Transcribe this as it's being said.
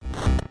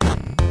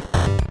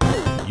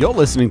You're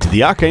listening to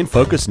the Arcane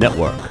Focus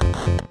Network.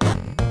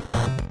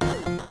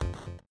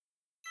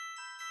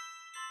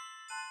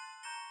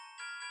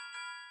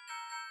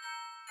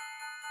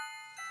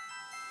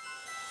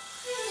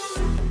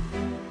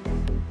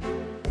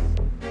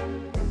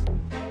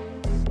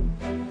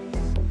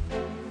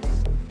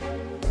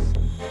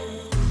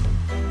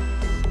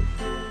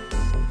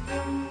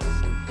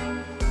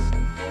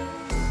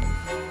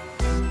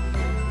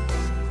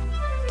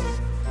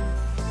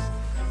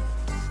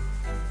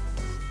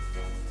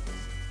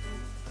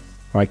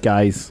 All right,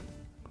 guys,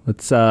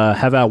 let's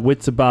have our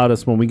wits about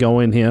us when we go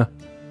in here.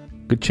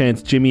 Good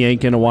chance Jimmy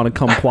ain't gonna want to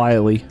come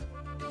quietly.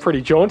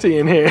 Pretty jaunty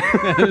in here.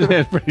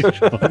 Pretty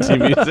jaunty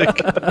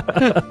music.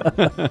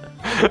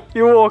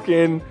 You walk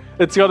in,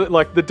 it's got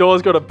like the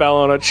door's got a bell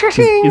on it. Is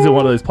it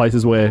one of those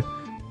places where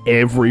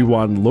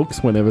everyone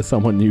looks whenever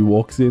someone new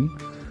walks in?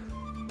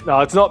 No,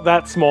 it's not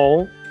that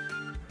small,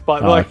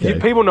 but okay.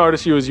 people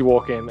notice you as you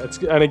walk in.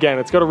 And again,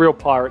 it's got a real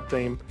pirate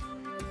theme.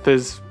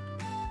 There's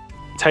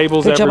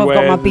tables Good job everywhere.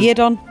 I've got my beard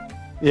on.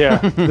 Yeah,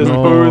 there's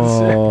Oh.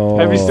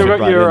 booths. Have you still got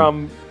Right your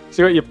in.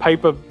 still got your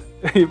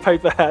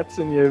paper hats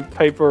and your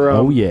paper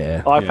Oh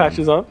yeah. eye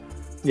patches on?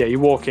 Yeah, you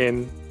walk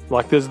in,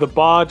 like there's the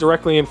bar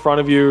directly in front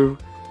of you,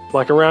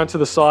 like around to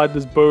the side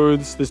there's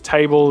booths, there's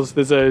tables,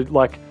 there's an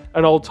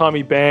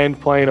old-timey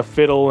band playing a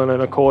fiddle and an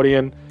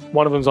accordion.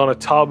 One of them's on a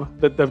tub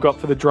that they've got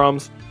for the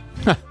drums.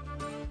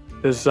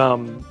 There's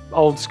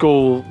old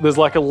school, there's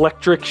like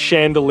electric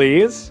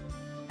chandeliers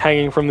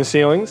hanging from the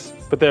ceilings,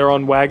 but they're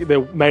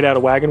made out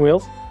of wagon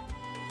wheels.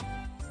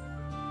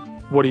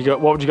 What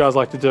would you guys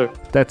like to do?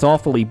 That's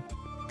awfully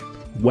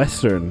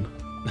Western.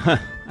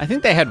 I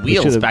think they had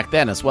wheels should've- back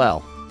then as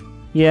well.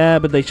 Yeah,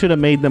 but they should have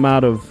made them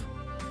out of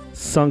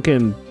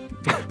sunken.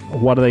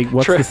 What are they?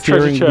 What's the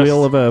steering treasure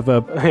wheel of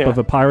Yeah.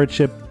 a pirate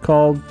ship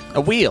called?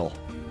 A wheel.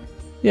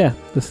 Yeah.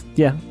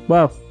 Yeah.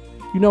 Well,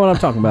 you know what I'm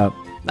talking about.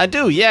 I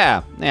do,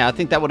 yeah. Yeah, I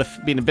think that would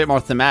have been a bit more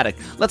thematic.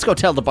 Let's go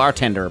tell the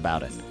bartender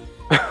about it.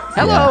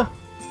 Hello.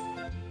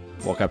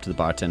 Walk up to the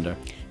bartender.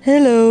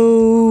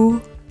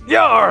 Hello.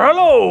 Yeah,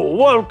 hello!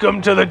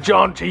 Welcome to the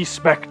Jaunty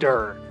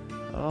Spectre.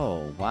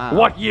 Oh, wow.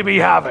 What ye be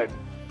having?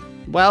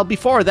 Well,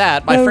 before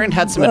that, my Oh, friend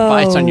had some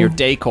advice on your oh.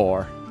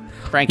 decor.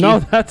 Frankie? No,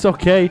 that's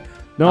okay.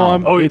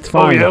 No, it's Oh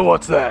fine. yeah,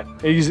 what's that?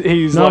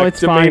 He's No, like it's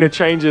demeanor fine.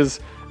 changes.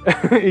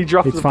 He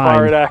drops It's the fine.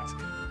 pirate act.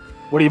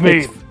 What do you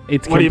mean?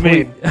 It's What do you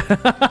complete- mean?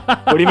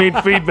 What do you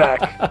mean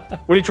feedback?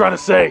 What are you trying to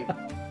say?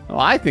 Well,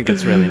 I think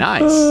it's really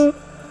nice.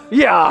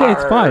 Yeah, Yeah,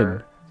 it's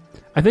fine.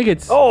 I think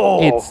it's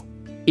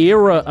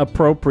era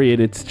appropriate.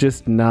 It's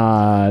just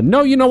nah.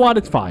 No, you know what?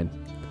 It's fine.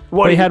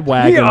 What They had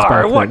wagons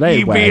back then. What, They ye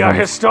had be a wagons.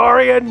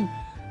 historian?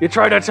 You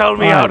trying to tell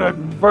me how to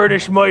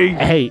furnish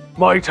Hey,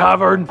 my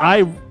tavern?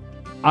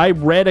 I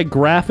read a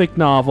graphic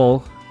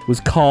novel. It was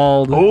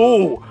called.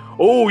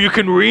 Oh, you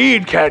can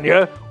read, can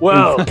you?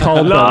 Well, It's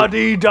called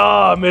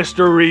la-dee-da,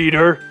 Mr.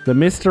 Reader. The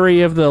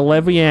Mystery of the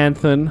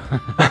Leviathan.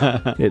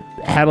 It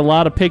had a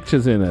lot of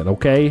pictures in it,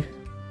 okay?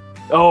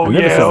 Oh, I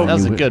never yeah. saw That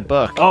was a good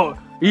book. Oh,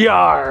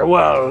 yar,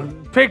 well,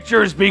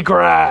 pictures be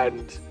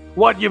grand.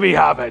 What you be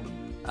having?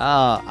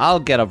 I'll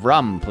get a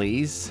rum,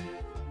 please.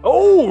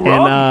 Oh,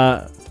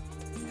 rum.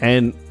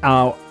 And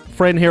our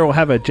friend here will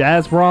have a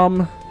jazz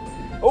rum.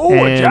 Oh, a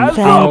and jazz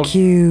I'll- Thank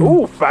you.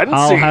 Oh, fancy.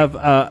 I'll have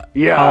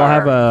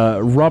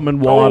a rum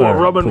and water. a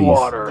rum and please.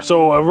 water.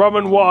 So a rum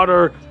and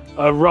water,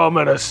 a rum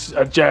and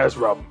a jazz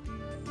rum.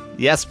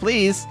 Yes,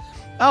 please.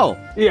 Oh,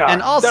 Yeah,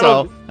 and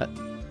also...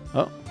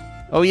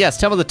 Oh, yes,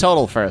 tell me the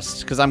total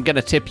first, because I'm going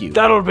to tip you.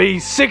 That'll be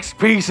 6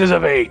 pieces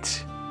of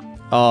 8.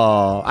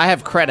 Oh, I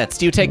have credits.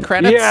 Do you take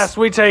credits? Yes,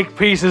 we take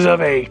pieces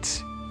of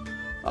 8.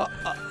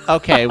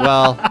 Okay,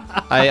 well,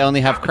 I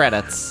only have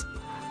credits.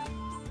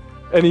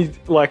 And he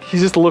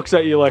just looks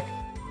at you like,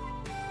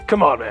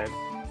 come on, man.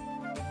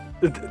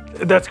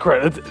 That's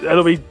credit.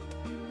 That'll be.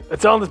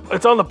 It's on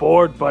the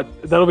board,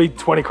 but that'll be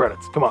 20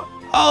 credits. Come on.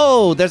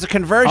 Oh, there's a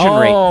conversion Oh.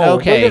 rate.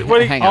 Okay, What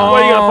are you hang on.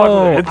 gonna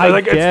fuck with it? It's I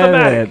like, it's get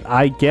thematic. it.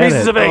 I get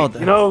Pieces it. of 8. Oh,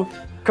 You know.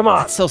 Come on.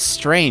 That's so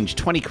strange.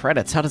 20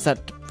 credits. How does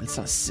that...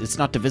 It's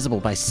not divisible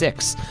by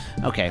 6.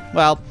 Okay,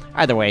 well,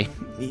 either way.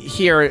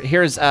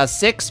 Here's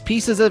 6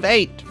 pieces of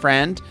 8,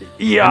 friend.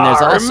 Yar. And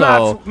there's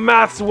also...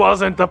 Maths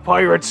wasn't the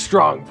pirate's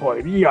strong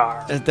point.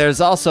 Yar. There's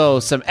also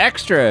some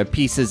extra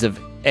pieces of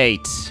 8.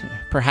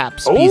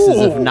 Perhaps pieces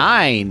of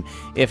 9.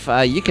 If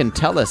you can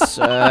tell us...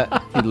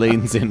 he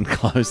leans in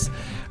close.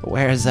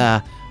 Where's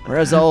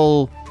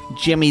old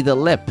Jimmy the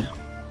Lip?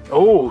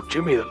 Oh,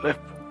 Jimmy the Lip.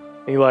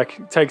 He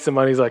takes the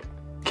money. He's like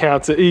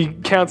counts it. He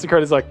counts the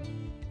credits. Like,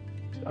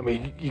 I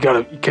mean,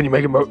 can you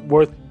make it more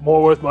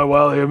worth my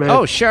while here, man?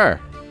 Oh, sure.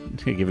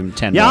 You give him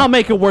 10. Yeah, more. I'll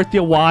make it worth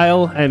your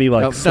while. And he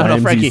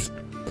slams Frankie. his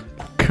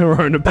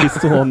Corona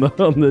pistol on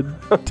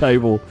the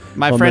table.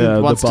 My on friend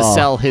the wants to bar.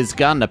 sell his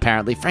gun.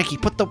 Apparently, Frankie,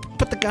 put the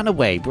gun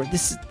away.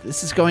 This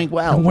is going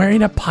well. We're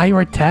in a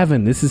pirate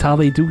tavern. This is how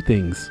they do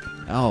things.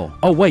 Oh,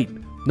 Oh wait,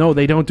 no,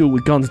 they don't do it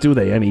with guns, do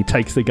they? And he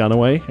takes the gun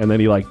away, and then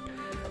he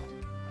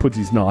puts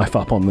his knife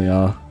up on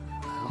the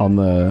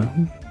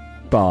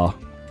bar.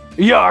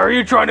 Yeah, are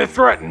you trying to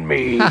threaten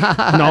me?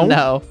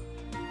 No.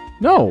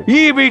 No.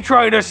 Ye be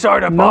trying to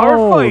start a bar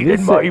No, fight this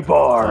in my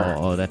bar.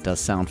 Oh, that does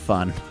sound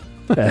fun.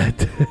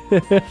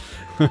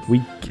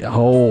 we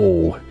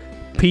oh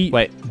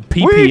Wait.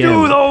 PPM. We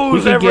do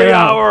those can every get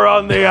out. hour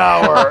on the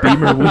hour.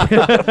 Beamer,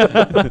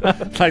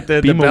 Like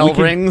the Beamer, bell we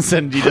can- rings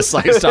and you just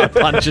like start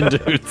punching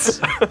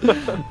dudes.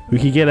 we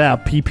could get our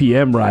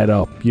PPM right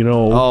up, you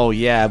know. Oh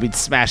yeah, we'd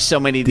smash so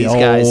many of the these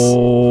guys.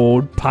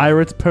 old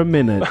pirates per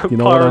minute. You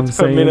know what I'm Pirates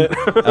per saying? minute.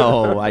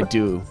 Oh, I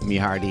do, me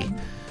hearty.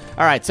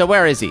 All right, so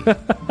where is he?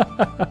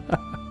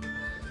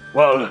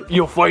 Well,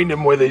 you'll find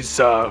him with his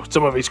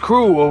some of his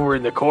crew over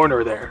in the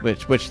corner there.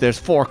 Which there's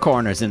 4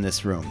 corners in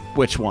this room.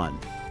 Which one?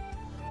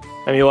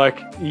 And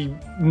he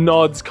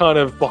nods kind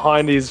of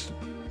behind his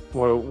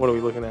what are we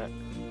looking at?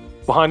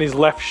 Behind his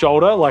left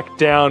shoulder, like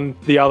down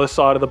the other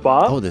side of the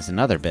bar. Oh, there's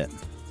another bit.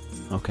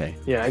 Okay.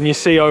 Yeah, and you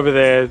see over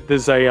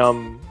there's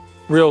a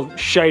real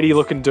shady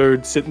looking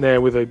dude sitting there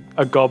with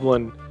a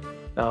goblin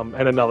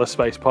and another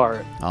space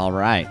pirate. All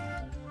right.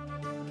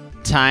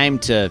 Time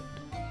to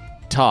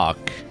talk,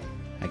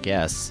 I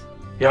guess.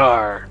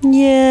 Yar.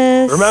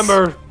 Yes.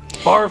 Remember,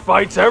 bar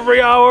fights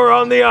every hour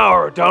on the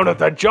hour down at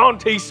the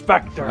Jaunty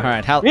Spectre. All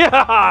right. How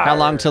Yeah.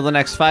 long till the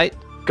next fight?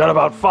 Got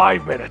about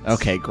 5 minutes.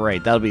 Okay,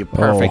 great. That'll be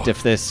perfect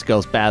if this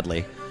goes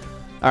badly.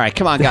 All right,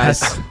 come on,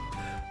 guys.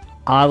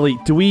 Ali,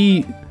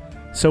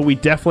 so we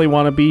definitely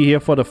want to be here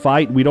for the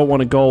fight. We don't want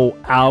to go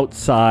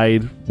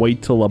outside,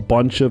 wait till a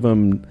bunch of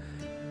them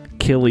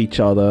kill each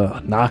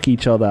other, knock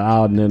each other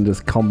out, and then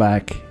just come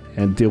back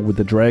and deal with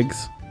the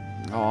dregs.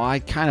 Oh, I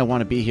kind of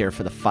want to be here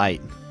for the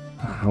fight.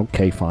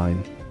 Okay, fine.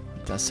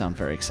 It does sound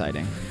very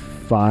exciting.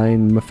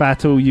 Fine.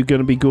 Mafatu, you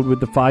gonna be good with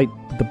the fight?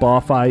 The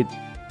bar fight?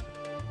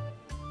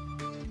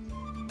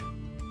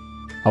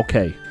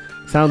 Okay.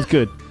 Sounds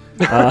good.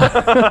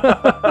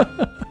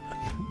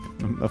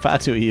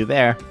 Mafatu, are you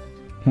there?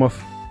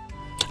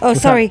 Oh,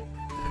 sorry.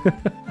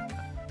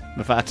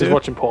 Mafatu? Just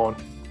watching porn.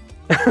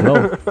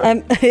 No.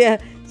 Yeah,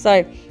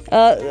 sorry.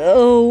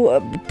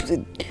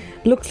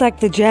 Looks like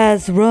the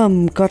jazz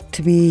rum got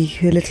to be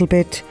a little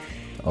bit.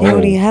 You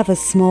only have a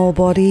small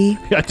body.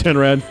 I turn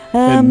around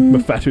and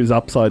Mafatu's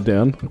upside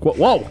down.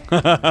 Whoa!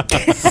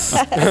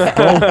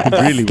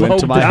 really went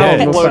to my down,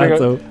 head.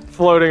 Mafatu.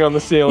 Floating on the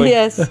ceiling.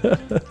 Yes.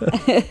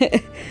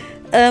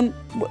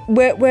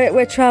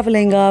 We're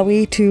traveling, are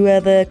we, to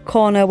the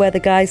corner where the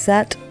guy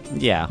sat?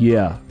 Yeah.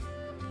 Yeah.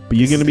 But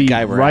you're This is going to the be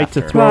guy we're right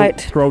after. to throw,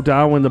 Right. throw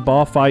down when the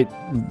bar fight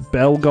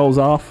bell goes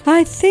off?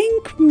 I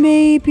think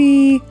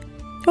maybe.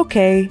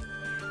 Okay.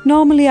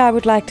 Normally, I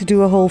would like to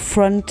do a whole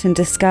front and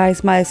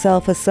disguise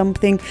myself as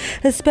something,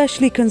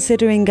 especially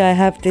considering I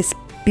have this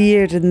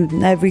beard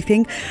and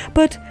everything.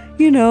 But,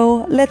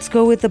 let's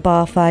go with the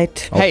bar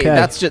fight. Hey,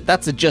 Okay.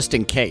 that's a just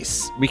in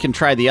case. We can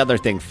try the other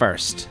thing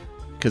first.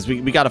 Because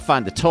we got to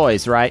find the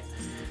toys, right?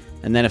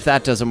 And then if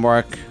that doesn't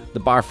work, the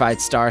bar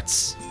fight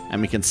starts, and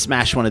we can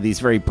smash one of these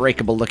very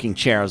breakable looking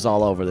chairs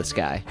all over this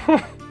guy.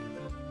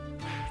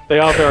 They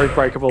are very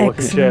breakable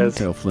looking Excellent. chairs.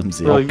 So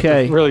flimsy. Really,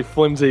 Okay. really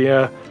flimsy,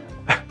 yeah.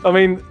 I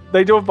mean,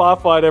 they do a bar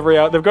fight every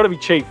hour. They've got to be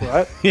cheap,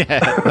 right?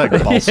 Yeah, like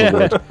balsa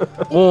wood.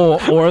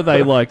 Or are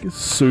they like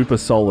super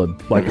solid,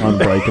 like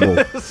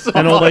unbreakable?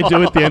 And all they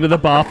do at the end of the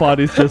bar fight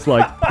is just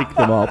like pick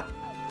them up.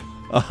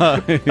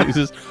 He's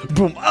just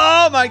boom.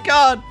 Oh my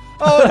god!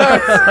 Oh, it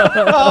hurts!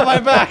 Oh, my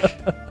back!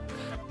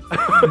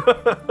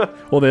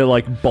 Or they're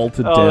like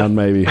bolted Oh. down,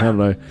 maybe. I don't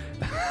know.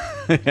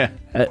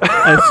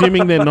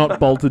 Assuming they're not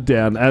bolted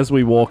down, as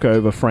we walk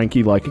over,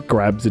 Frankie like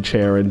grabs a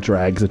chair and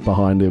drags it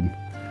behind him.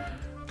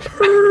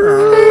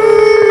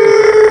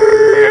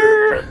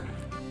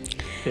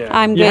 Yeah.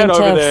 I'm You head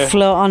going over to there,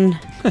 float on.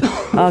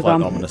 Oh,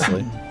 gone.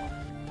 Ominously.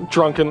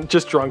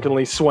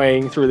 drunkenly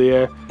swaying through the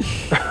air.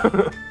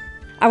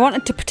 I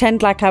wanted to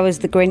pretend like I was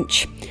the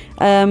Grinch,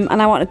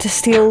 and I wanted to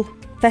steal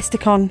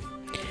Vesticon.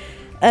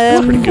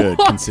 Pretty good,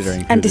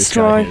 considering who And this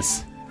destroy. guy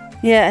is.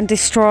 Yeah, and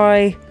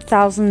destroy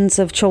thousands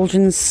of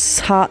children's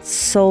hearts,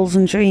 souls,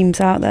 and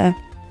dreams out there.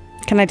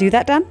 Can I do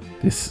that, Dan?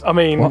 This I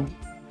mean, What?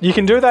 you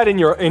can do that in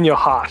your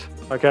heart,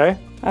 okay?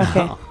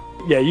 Okay.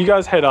 Yeah, you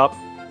guys head up,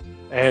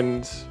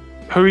 and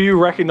who you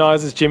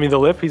recognize as Jimmy the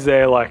Lip, he's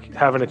there like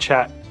having a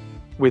chat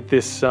with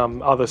this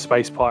other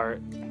space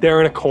pirate.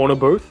 They're in a corner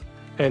booth,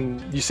 and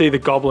you see the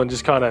goblin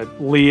just kind of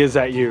leers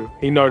at you.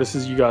 He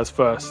notices you guys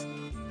first.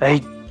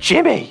 Hey,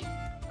 Jimmy!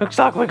 Looks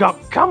like we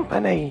got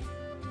company.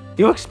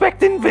 You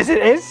expecting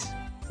visitors?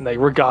 And they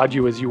regard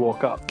you as you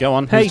walk up. Go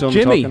on. Hey, who's doing the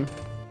Jimmy. talking?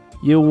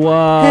 you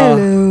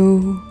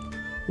Hello.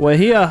 we're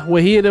here.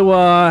 We're here to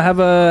have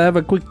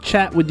a quick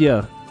chat with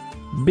you.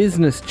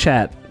 Business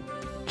chat.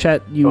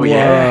 Chat you Oh,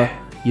 yeah.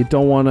 you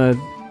don't want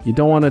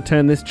to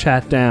turn this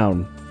chat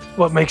down.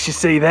 What makes you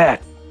say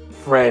that,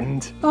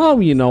 friend? Oh,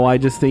 I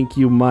just think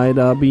you might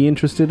be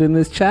interested in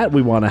this chat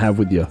we want to have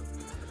with you.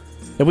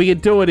 If we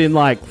could do it in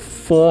like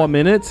 4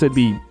 minutes, it'd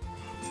be,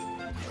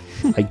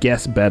 I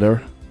guess,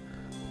 better.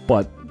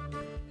 But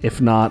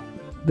if not,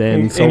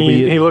 then so And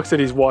be he it. looks at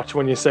his watch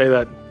when you say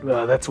that.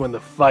 That's when the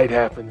fight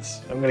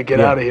happens. I'm going to get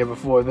Yeah. out of here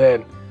before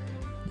then.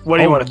 What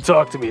do you Oh. want to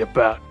talk to me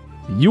about?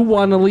 You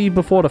want to leave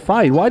before the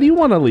fight. Why do you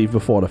want to leave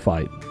before the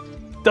fight?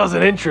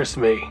 Doesn't interest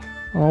me.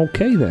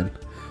 Okay, then.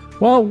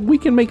 Well, we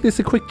can make this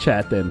a quick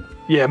chat, then.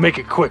 Yeah, make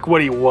it quick. What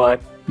do you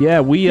want? Yeah,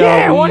 we...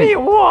 What do you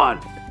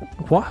want?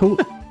 What? Who?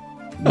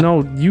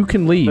 No, you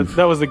can leave.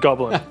 That was the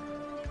goblin.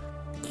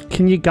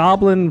 Can your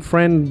goblin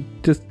friend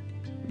just...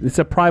 It's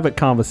a private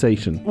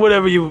conversation.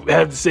 Whatever you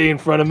have to say in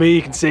front of me,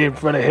 you can say in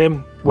front of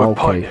him. We're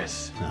Okay.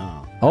 partners.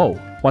 Oh,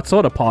 what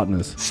sort of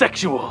partners?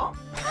 Sexual.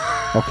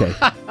 Okay.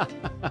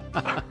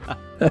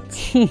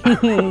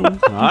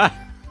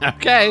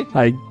 Okay.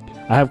 I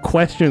have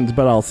questions,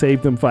 but I'll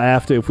save them for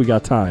after if we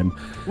got time.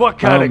 What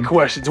kind of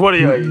questions? What are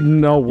you?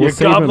 No, we'll You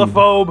save them.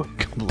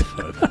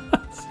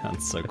 goblophobe?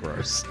 Sounds so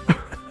gross.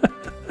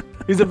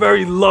 He's a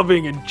very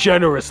loving and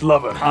generous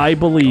lover. I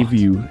believe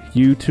you.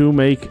 You two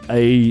make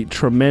a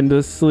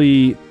tremendous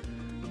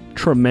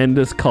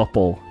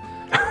couple.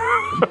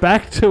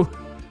 Back to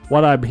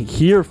what I'm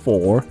here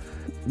for.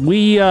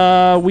 We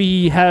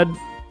had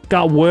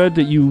got word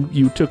that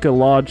you took a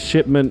large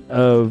shipment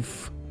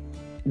of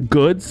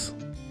goods,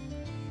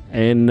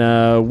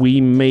 and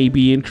we may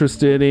be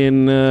interested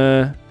in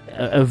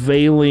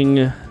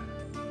availing.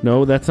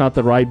 No, that's not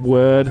the right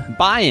word.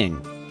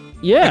 Buying.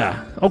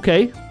 Yeah.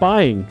 Okay.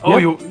 Buying. Oh,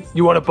 Yep.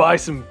 you want to buy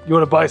some? You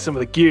want to buy some of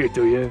the gear,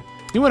 do you?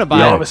 You want to buy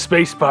Yeah, I'm a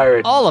space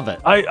pirate. all of it.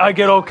 I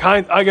get all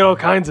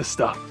kinds of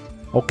stuff.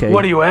 Okay.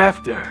 What are you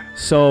after?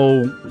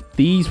 So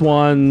these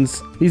are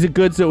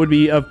goods that would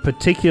be of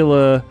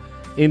particular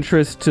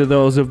interest to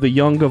those of the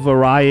younger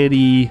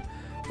variety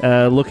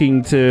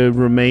looking to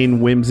remain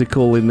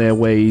whimsical in their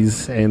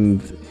ways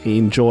and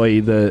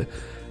enjoy the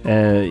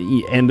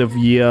end of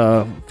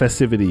year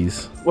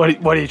festivities.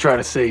 What are you trying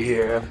to say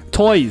here?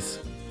 Toys.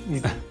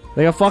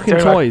 They are fucking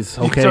Talking about- toys,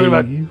 you okay? talking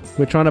about-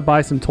 We're trying to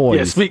buy some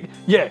toys.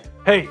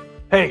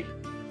 Hey,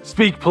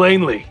 speak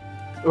plainly,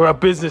 or our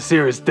business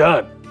here is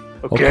done.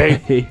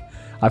 Okay.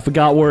 I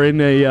forgot we're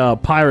in a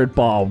pirate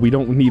bar. We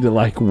don't need to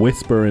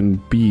whisper and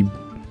be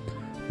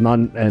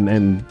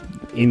and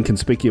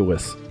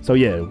inconspicuous. So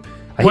yeah.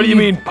 What do you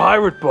mean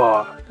pirate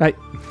bar?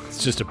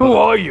 It's just a Who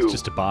bar. are you? It's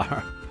just a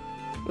bar.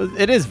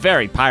 It is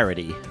very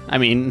piratey. I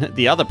mean,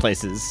 the other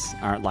places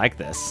aren't like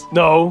this.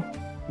 No,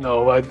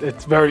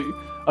 it's very.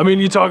 I mean,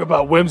 you talk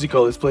about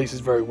whimsical. This place is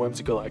very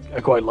whimsical. I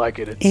quite like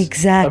it. It's,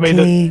 Exactly. I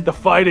mean, the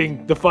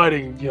fighting.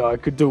 I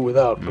could do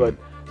without, but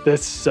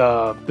this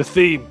the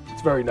theme.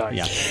 It's very nice.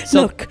 Yeah.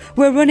 So Look,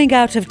 we're running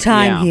out of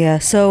time Yeah. here,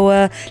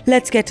 so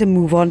let's get a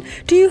move on.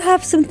 Do you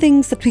have some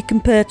things that we can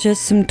purchase?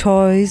 Some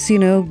toys,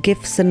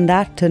 gifts and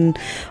that, and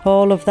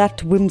all of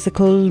that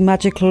whimsical,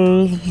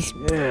 magical,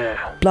 Yeah.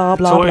 blah,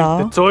 blah,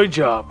 blah. The toy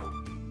job.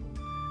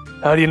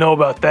 How do you know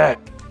about that?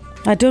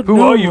 I don't Who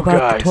know are you about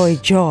guys? the toy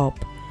job.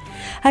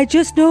 I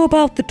just know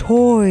about the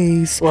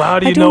toys. Well, how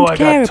do you I know don't I got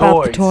care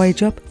about the toys? toy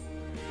job.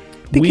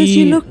 Because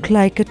you look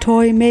like a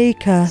toy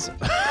maker.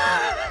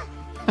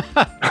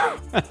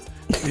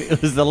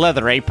 it was the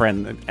leather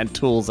apron and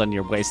tools on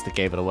your waist that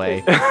gave it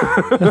away.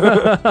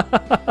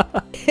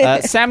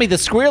 Sammy the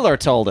Squealer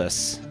told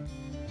us.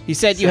 He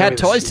said you had Sammy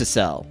the toys to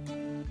sell.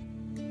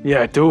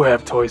 Yeah, I do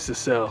have toys to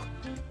sell,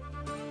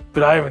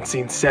 but I haven't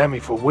seen Sammy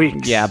for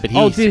weeks. Yeah, but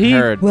Oh, he did he?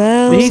 heard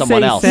Well, from Did he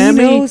someone say else. Sam?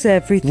 Sammy? He knows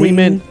everything. We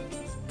meant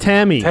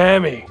Tammy.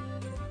 Tammy.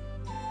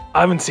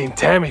 I haven't seen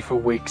Tammy for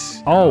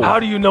weeks. Oh. How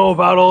do you know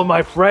about all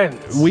my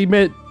friends? We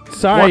meant.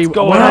 Sorry. What's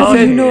going when on I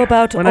said here? know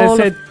about when all I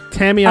said of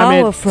Tammy, I our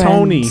meant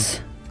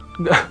friends.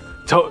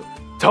 Tony.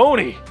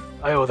 Tony.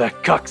 I owe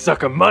that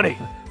cocksucker money.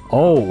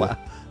 Oh.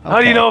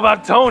 How do you know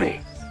about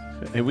Tony?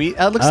 It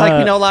looks like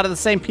we know a lot of the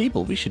same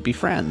people. We should be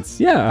friends.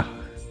 Yeah.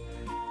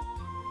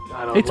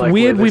 I don't It's like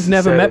weird where we've this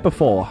never is met headed.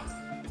 before.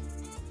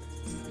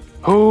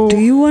 Who Do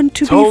you want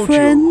to be told you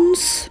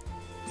friends?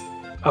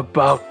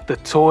 about the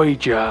toy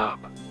job?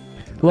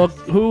 Look,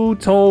 who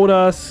told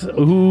us?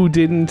 Who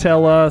didn't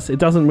tell us? It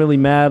doesn't really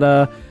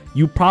matter.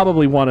 You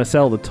probably want to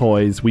sell the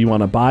toys. We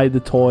want to buy the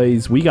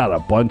toys. We got a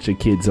bunch of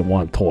kids that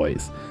want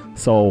toys.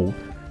 So,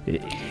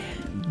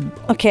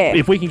 Okay.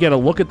 if we can get a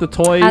look at the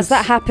toys. As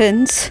that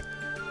happens,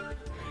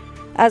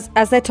 as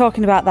they're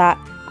talking about that,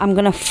 I'm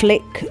gonna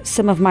flick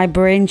some of my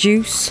brain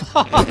juice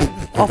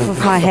off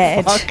of my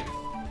head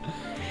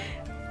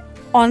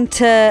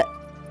onto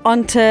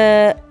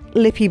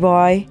Lippy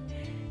Boy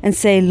and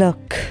say,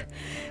 "Look,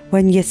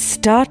 when you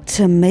start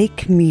to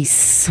make me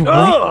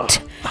sweat,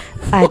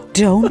 I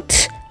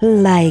don't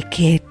like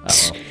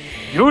it.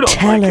 You don't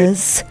Tell like it.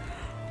 us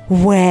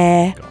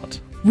where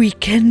we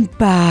can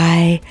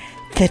buy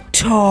the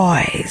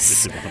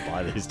toys.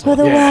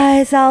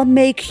 Otherwise, I'll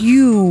make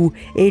you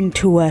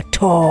into a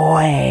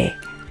toy."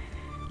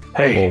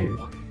 Hey,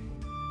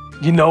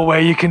 you know where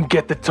you can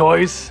get the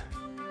toys?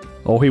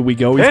 Oh, here we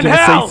go. He's In going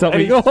to hell! say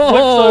something. And he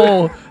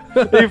Oh!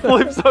 He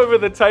flips over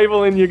the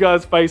table in you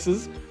guys'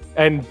 faces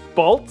and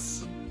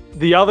bolts.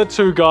 The other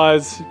two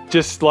guys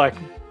just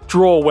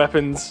draw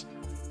weapons.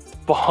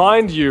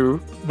 Behind you,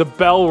 the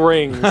bell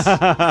rings.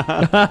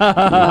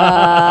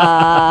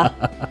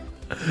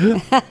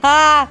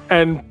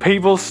 And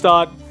people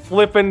start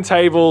flipping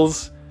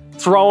tables,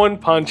 throwing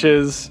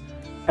punches,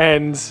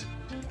 and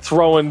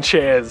throwing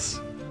chairs.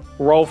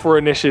 Roll for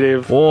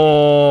initiative.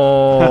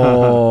 Oh.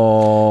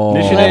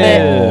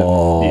 Initiative.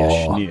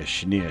 Oh.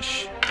 Nish.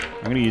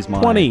 I'm going to use my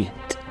 20.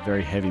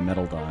 very heavy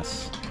metal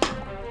dice.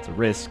 It's a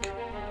risk.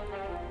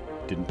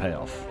 Didn't pay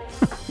off.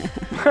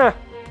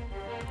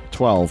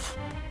 12.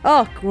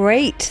 Oh,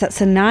 great.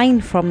 That's a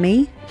 9 from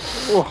me.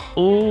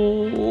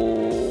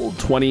 Oh,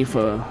 20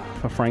 for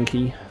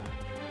Frankie.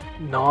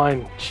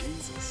 9.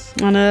 Jesus.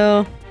 I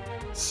know.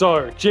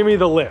 So, Jimmy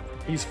the Lip.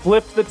 He's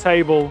flipped the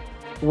table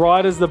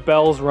right as the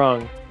bell's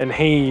rung, and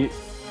he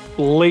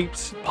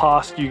leaps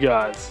past you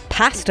guys.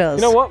 Past us.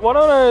 You know what? Why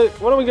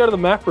don't we go to the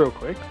map real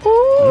quick?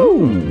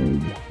 Ooh.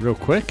 Real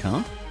quick,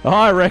 huh?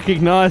 I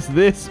recognize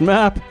this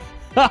map.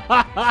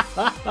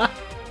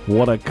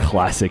 What a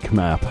classic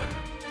map.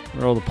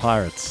 Where are all the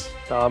pirates?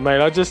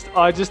 Mate, I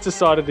just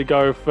decided to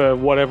go for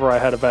whatever I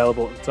had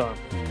available at the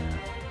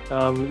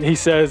time. He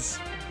says,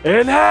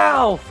 "In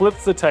hell!"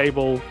 Flips the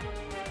table,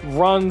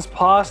 runs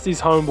past his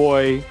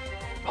homeboy,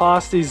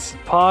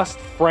 past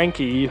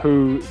Frankie,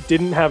 who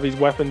didn't have his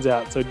weapons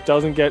out, so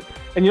doesn't get.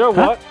 And you know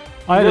what?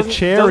 I had a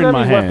chair in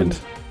my hand.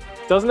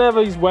 Doesn't have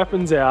his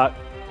weapons out.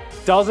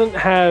 Doesn't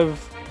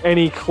have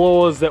any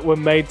claws that were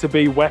made to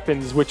be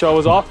weapons, which I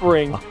was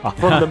offering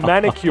from the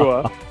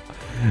manicure.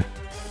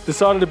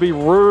 Decided to be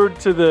rude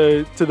to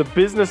the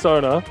business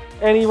owner,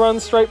 and he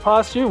runs straight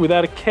past you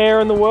without a care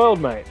in the world,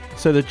 mate.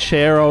 So the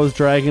chair I was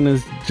dragging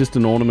is just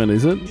an ornament,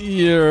 is it?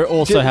 You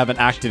also haven't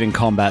acted in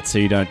combat, so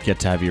you don't get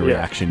to have your Yeah.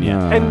 reaction yet.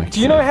 And do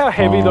you know how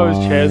heavy those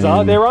chairs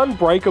are? They're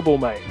unbreakable,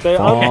 mate. They're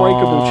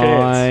unbreakable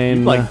chairs.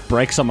 You'd, like,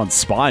 break someone's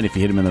spine if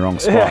you hit him in the wrong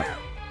spot. Yeah.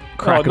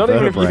 Crack a Not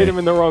even if you vertebrae. hit him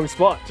in the wrong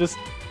spot. Just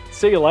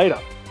see you later.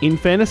 In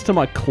fairness to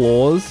my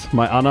claws,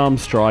 my unarmed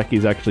strike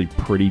is actually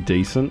pretty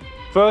decent.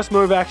 First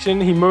move action,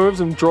 he moves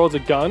and draws a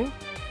gun.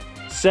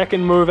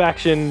 Second move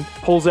action,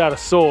 pulls out a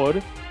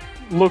sword,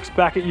 looks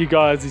back at you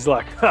guys. He's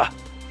like, "Ha!"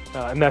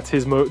 And that's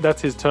his move.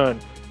 That's his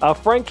turn.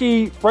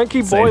 Frankie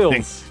Same Boyles.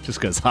 thing.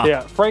 Just goes, huh? Yeah,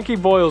 Frankie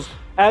Boyles.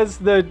 As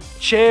the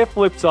chair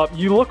flips up,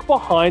 you look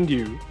behind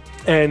you,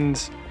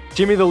 and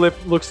Jimmy the Lip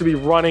looks to be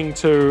running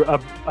to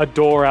a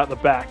door out the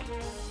back.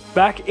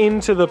 Back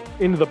into the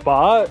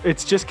bar,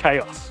 it's just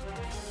chaos.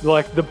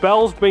 Like, the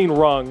bell's been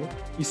rung.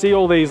 You see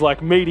all these,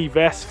 like, meaty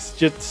vesks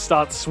just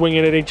start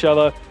swinging at each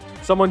other.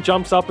 Someone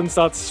jumps up and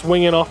starts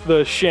swinging off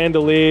the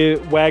chandelier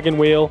wagon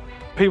wheel.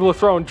 People are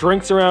throwing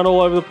drinks around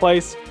all over the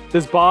place.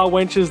 There's bar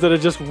wenches that are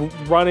just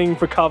running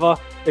for cover.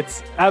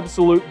 It's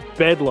absolute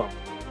bedlam.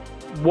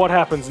 What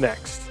happens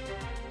next?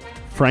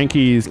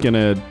 Frankie is going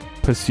to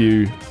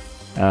pursue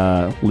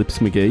Lips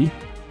McGee.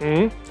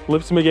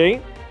 Lips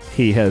McGee?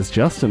 He has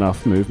just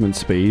enough movement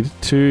speed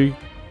to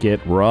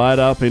get right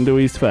up into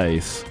his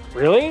face.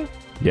 Really?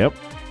 Yep.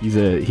 He's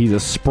a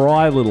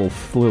spry little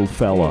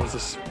fella. He's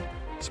a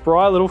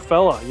spry little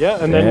fella.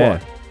 Yeah, and then Yeah.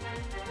 what?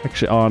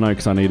 Actually, oh no,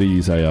 because I need to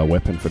use a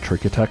weapon for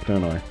trick attack,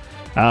 don't I?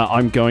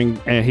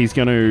 He's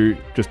going to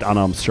just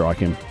unarmed strike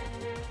him.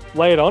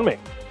 Lay it on me.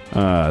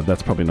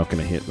 That's probably not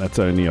going to hit. That's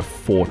only a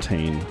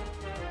 14.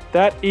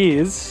 That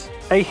is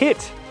a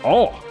hit.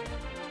 Oh,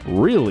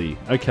 really?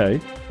 Okay.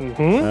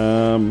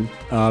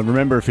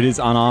 Remember, if it is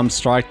unarmed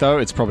strike, though,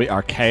 it's probably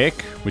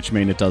archaic, which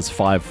means it does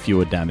 5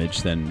 fewer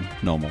damage than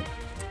normal.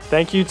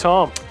 Thank you,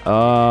 Tom.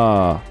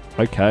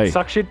 Okay.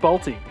 Suck shit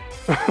bolty.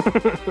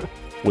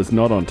 Was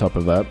not on top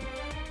of that.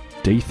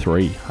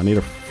 D3. I need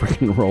to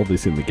freaking roll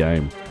this in the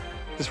game.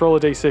 Just roll a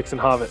d6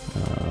 and halve it.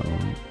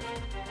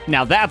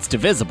 Now that's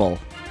divisible.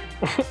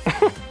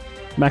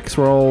 Max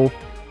roll.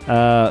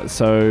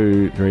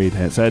 So 3,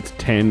 10. So that's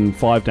 10,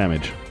 5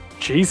 damage.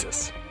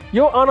 Jesus.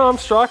 Your unarmed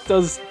strike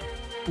does...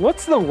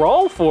 What's the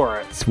roll for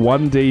it? It's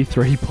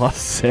 1d3 plus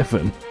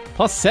 7.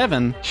 Plus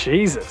 7.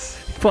 Jesus.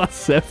 Plus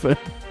 7.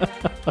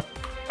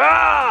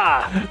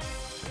 Ah!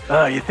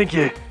 You think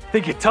you're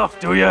tough,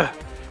 do you?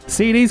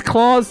 See these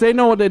claws? They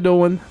know what they're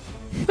doing.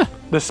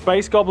 The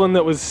space goblin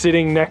that was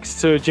sitting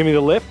next to Jimmy the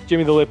Lip,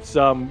 Jimmy the Lip's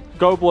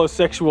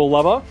goblosexual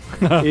lover,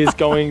 is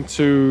going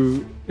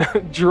to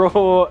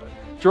draw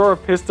a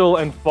pistol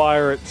and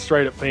fire it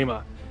straight at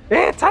Pima.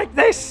 Here, take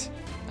this!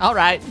 All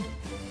right.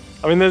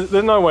 I mean, there's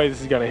no way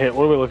this is going to hit.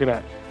 What are we looking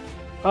at?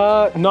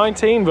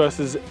 19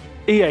 versus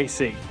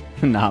EAC.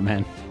 Nah,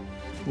 man.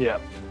 Yeah.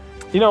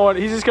 You know what?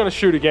 He's just going to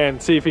shoot again,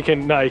 see if he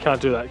can... No, he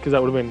can't do that, because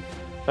that would have been...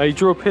 he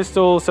drew a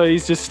pistol, so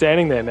he's just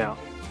standing there now.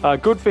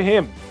 Good for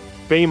him.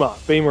 Beamer,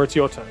 it's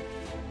your turn.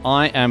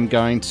 I am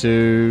going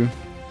to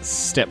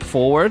step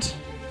forward.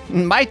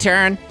 My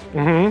turn.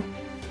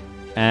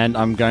 And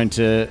I'm going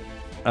to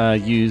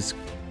use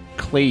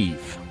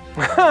Cleave.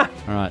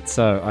 Alright,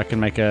 so I can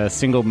make a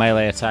single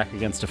melee attack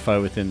against a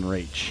foe within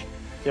reach.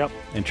 Yep.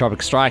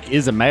 Entropic Strike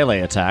is a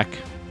melee attack,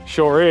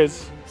 Sure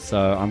is.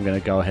 so I'm going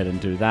to go ahead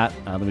and do that.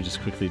 Let me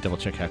just quickly double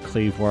check how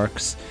Cleave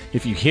works.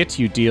 If you hit,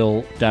 you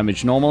deal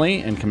damage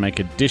normally and can make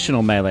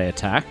additional melee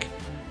attack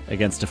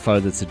against a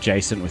foe that's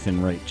adjacent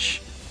within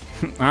reach.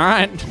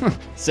 Alright,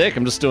 sick,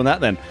 I'm just doing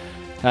that then.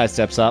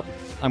 Steps up.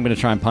 I'm going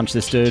to try and punch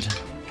this dude.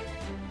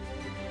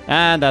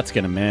 And that's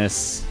going to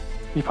miss.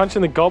 You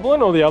punching the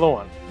goblin or the other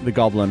one? The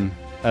goblin.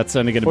 That's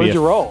only going to What be did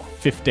you roll?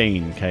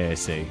 15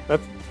 KAC.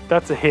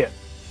 That's a hit.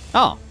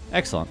 Oh,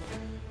 excellent.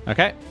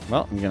 Okay,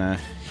 well, I'm going to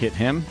hit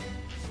him.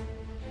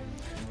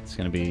 It's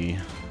going to be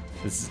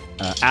this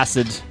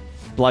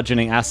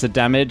bludgeoning acid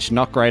damage.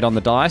 Not great on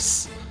the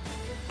dice.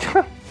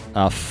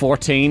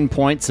 14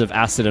 points of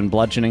acid and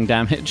bludgeoning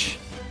damage.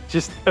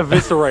 Just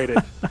eviscerated.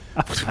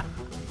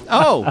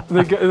 Oh,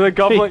 The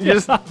goblin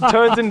just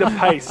turns into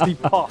paste. He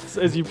pops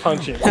as you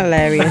punch him.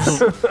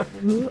 Hilarious.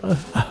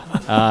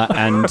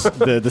 And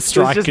the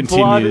strike There's just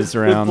continues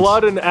blood, around. There's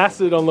blood and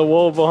acid on the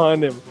wall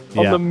behind him.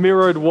 On Yeah. the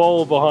mirrored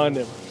wall behind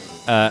him.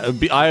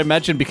 I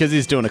imagine because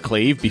he's doing a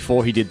cleave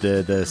before he did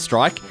the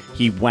strike,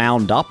 he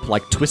wound up,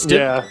 like twisted,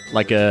 Yeah.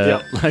 like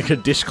a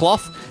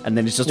dishcloth, and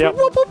then he's just Yep.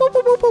 whoop, whoop, whoop,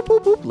 whoop, whoop,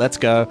 whoop, whoop, let's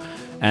go.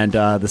 And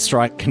the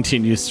strike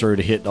continues through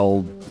to hit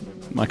old.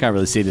 I can't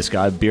really see this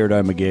guy,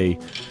 Beardo McGee.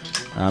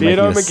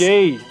 Beardo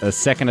making McGee. a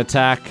second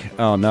attack.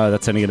 Oh no,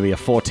 that's only going to be a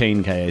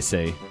 14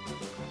 KAC.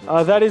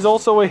 That is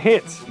also a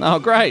hit. Oh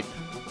great.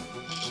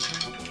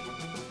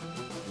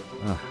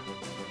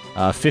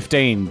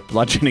 15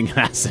 bludgeoning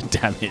acid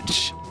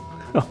damage.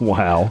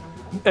 Wow.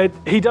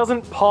 He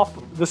doesn't pop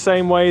the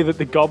same way that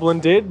the goblin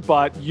did,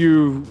 but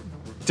you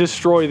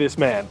destroy this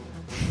man.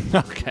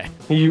 Okay.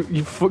 You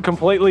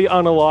completely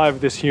unalive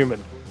this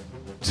human.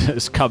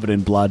 Just covered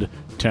in blood.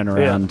 Turn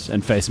around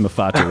and face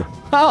Mafatu.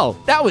 oh,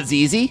 that was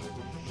easy.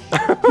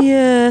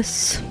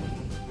 Yes.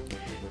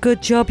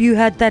 Good job you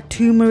had that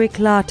turmeric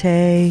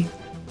latte.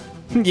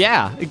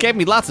 Yeah, it gave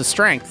me lots of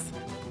strength.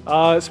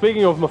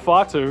 Speaking of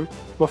Mafatu,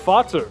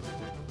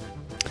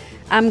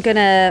 I'm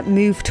gonna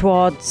move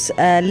towards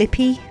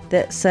Lippy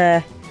that's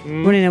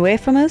running away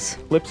from us.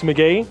 Lips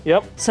McGee,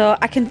 yep. So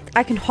I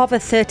can hover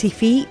 30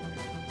 feet.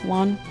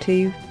 1,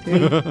 2,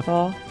 3,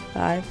 4,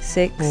 5,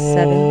 6,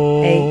 7,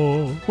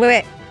 8.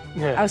 Wait.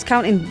 Yeah. I was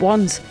counting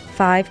ones.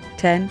 5,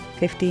 10,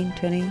 15,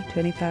 20,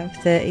 25,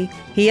 30.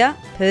 Here.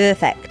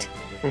 Perfect.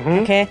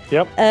 Okay.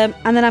 Yep. And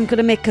then I'm going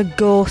to make a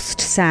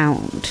ghost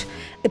sound.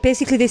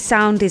 Basically, this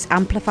sound is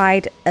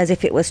amplified as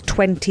if it was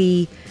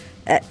 20...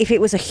 if it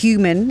was a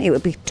human, it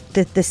would be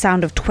the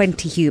sound of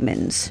 20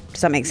 humans.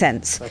 Does that make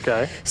sense?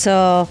 Okay.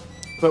 So...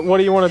 But what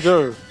do you want to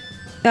do?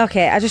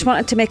 Okay, I just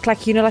wanted to make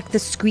like the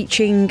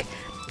screeching,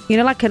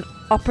 like an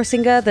opera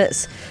singer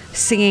that's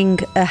singing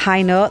a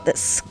high note that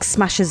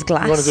smashes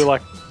glass. You want to do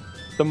like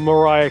the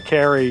Mariah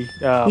Carey?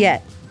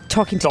 Yeah,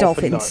 talking to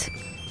dolphin dolphins.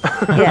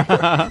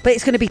 Yeah, but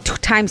it's going to be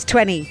times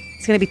 20.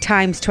 It's going to be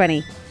times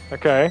 20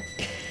 Okay.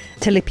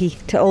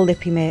 to old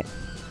Lippy, mate.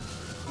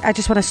 I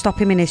just want to stop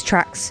him in his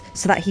tracks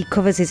so that he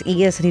covers his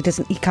ears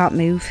and he can't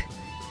move.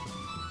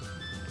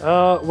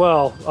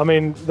 Well, I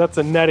mean, that's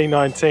a natty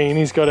 19.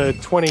 He's got a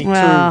 22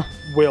 Well.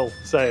 will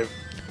save.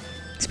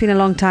 It's been a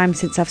long time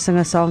since I've sung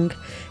a song,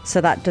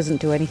 so that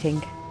doesn't do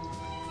anything.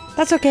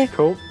 That's okay.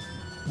 Cool.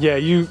 Yeah,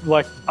 you,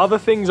 like, other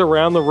things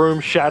around the room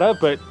shatter,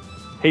 but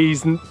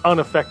he's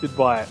unaffected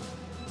by it.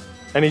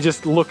 And he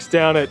just looks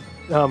down at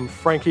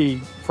Frankie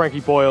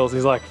Boyles.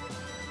 He's like,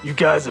 "You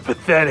guys are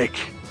pathetic."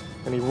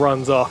 And he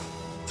runs off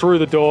through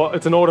the door.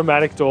 It's an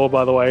automatic door,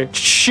 by the way.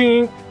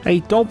 Ching. Hey,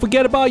 don't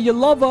forget about your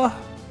lover.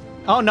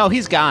 Oh no,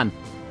 he's gone.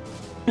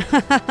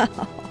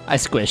 I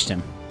squished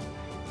him.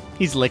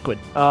 He's liquid.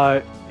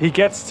 He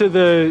gets to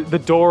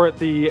the door at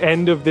the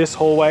end of this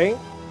hallway,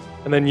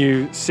 and then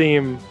you see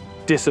him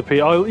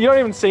disappear. Oh, you don't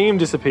even see him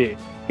disappear.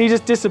 He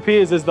just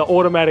disappears as the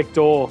automatic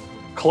door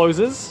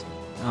closes.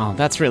 Oh,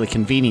 that's really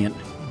convenient.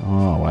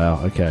 Oh,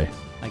 wow. Okay.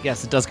 I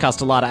guess it does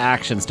cost a lot of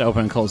actions to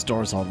open and close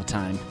doors all the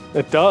time.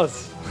 It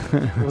does.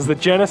 It was the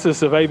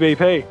genesis of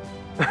ABP.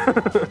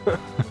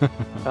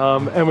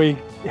 And we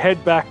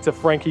head back to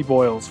Frankie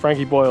Boyles.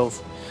 Frankie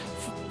Boyles.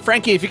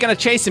 Frankie, if you're gonna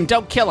chase him,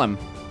 don't kill him.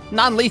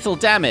 Non-lethal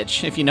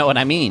damage, if you know what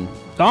I mean.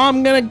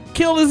 I'm gonna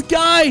kill this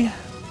guy.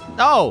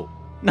 No,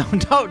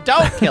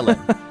 don't kill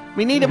him.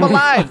 We need him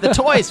alive. The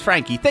toys,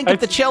 Frankie. Think of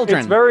the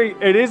children.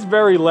 It is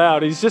very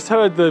loud. He's just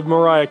heard the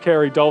Mariah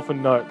Carey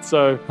dolphin note,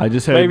 so I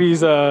just heard. maybe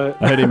he's I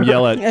heard him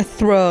yell at. A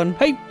throne.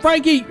 Hey,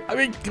 Frankie!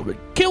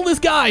 Kill this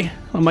guy.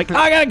 I'm like,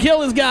 I gotta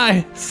kill this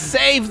guy.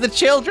 Save the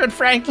children,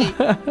 Frankie.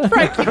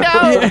 Frankie, no.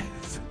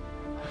 Yes.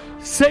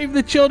 Save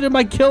the children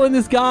by killing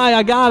this guy.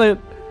 I got it.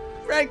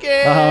 Frankie.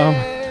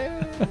 I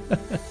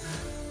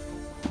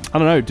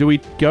don't know. Do we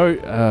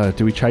go?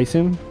 Do we chase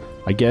him?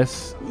 I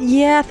guess.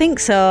 Yeah, I think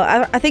so.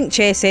 I think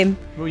chase him.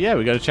 Well, yeah,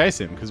 we got to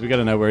chase him because we got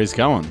to know where he's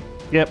going.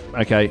 Yep.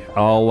 Okay.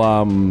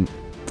 I'll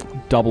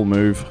double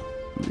move.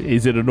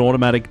 Is it an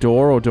automatic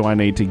door, or do I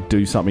need to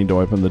do something to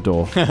open the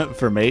door?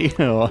 For me?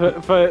 Or...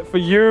 for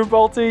you,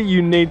 Bolty,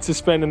 you need to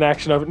spend an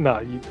action over. No,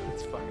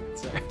 it's fucking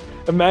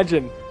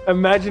insane.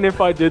 Imagine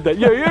if I did that.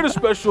 Yeah, you had a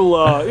special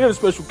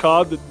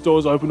card that the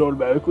doors open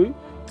automatically.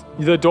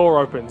 The door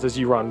opens as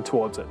you run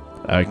towards it.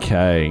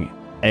 Okay.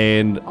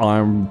 And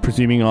I'm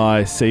presuming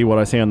I see what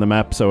I see on the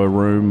map, so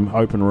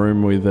open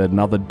room with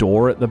another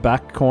door at the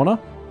back corner.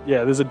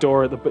 Yeah, there's a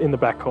door in the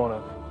back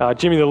corner.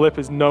 Jimmy the Lip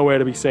is nowhere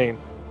to be seen.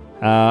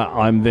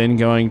 I'm then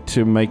going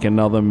to make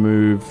another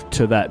move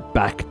to that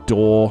back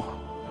door.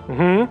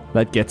 Mm-hmm.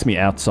 That gets me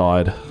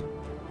outside,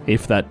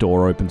 if that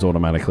door opens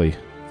automatically.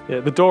 Yeah,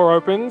 the door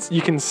opens.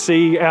 You can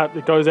see out.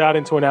 It goes out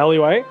into an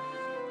alleyway,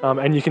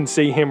 and you can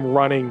see him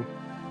running.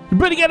 You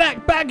better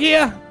get back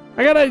here.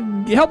 I gotta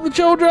help the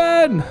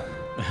children.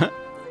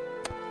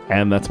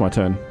 And that's my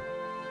turn.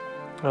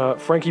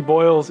 Frankie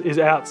Boyles is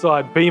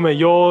outside. Beamer,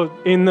 you're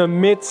in the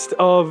midst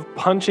of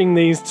punching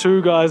these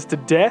two guys to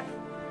death.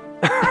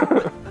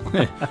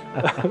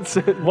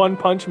 One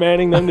punch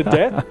manning them to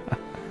death.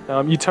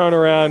 You turn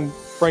around.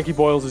 Frankie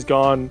Boyles is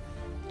gone.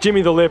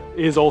 Jimmy the Lip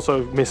is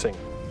also missing.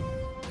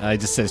 He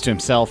just says to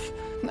himself,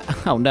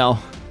 "Oh no,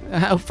 I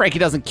hope Frankie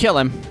doesn't kill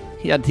him.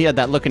 He had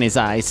that look in his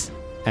eyes."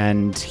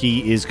 And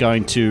he is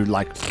going to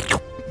like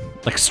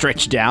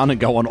stretch down and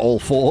go on all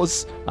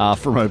fours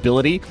for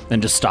mobility,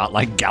 and just start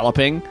like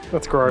galloping.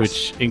 That's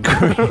gross. Which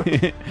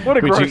What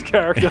a gross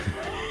character.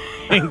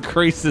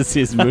 increases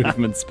his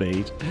movement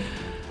speed.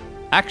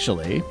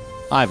 Actually,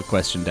 I have a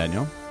question,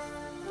 Daniel.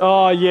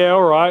 Oh, yeah,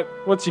 all right.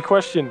 What's your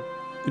question?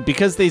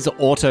 Because these are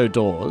auto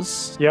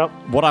doors, Yep.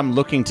 what I'm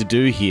looking to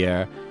do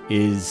here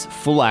is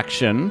full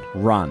action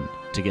run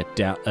to get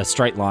down a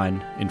straight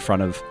line in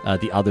front of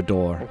the other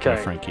door where Okay.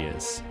 Frankie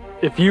is.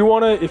 If you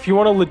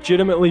wanna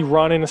legitimately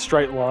run in a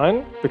straight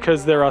line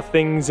because there are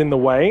things in the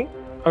way,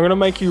 I'm gonna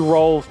make you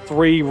roll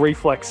 3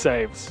 reflex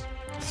saves.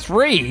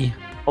 3?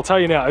 I'll tell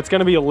you now, it's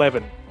gonna be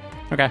 11.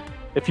 Okay.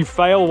 If you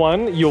fail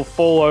one, you'll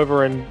fall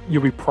over and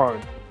you'll be prone.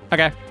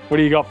 Okay. What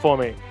do you got for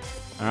me?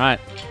 All right.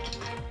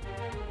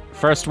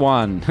 First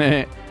one.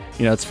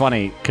 It's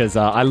funny because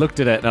I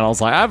looked at it and I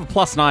was like, I have a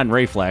 +9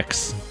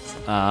 reflex,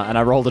 and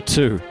I rolled a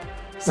 2.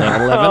 So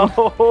 11.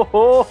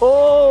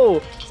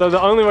 So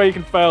the only way you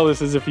can fail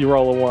this is if you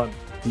roll a 1.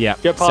 Yeah.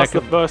 Get past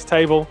the first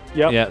table.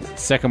 Yep. Yeah.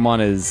 Second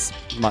one is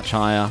much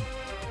higher.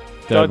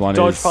 Third one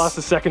Dodge is past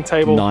the second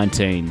table.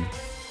 19.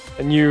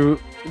 And you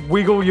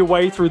wiggle your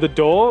way through the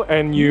door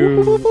and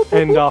you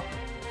end up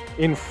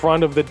in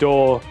front of the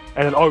door,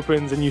 and it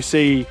opens and you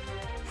see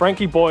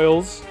Frankie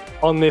Boyles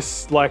on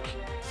this,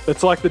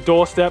 it's like the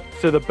doorstep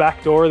to the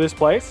back door of this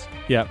place.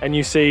 Yeah. And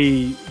you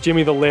see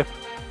Jimmy the Lip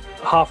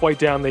halfway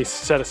down this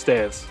set of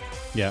stairs.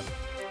 Yeah.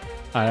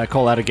 All right, I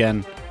call out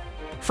again.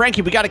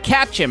 Frankie, we gotta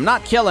catch him,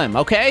 not kill him,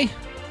 okay?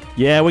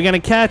 Yeah, we're gonna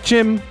catch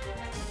him.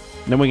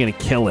 Then we're gonna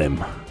kill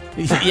him.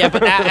 Yeah,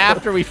 but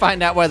after we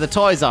find out where the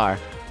toys are.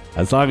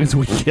 As long as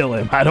we kill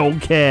him, I don't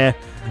care.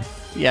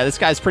 Yeah, this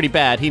guy's pretty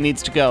bad. He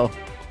needs to go.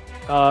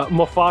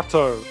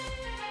 Mofato,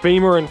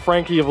 Beamer and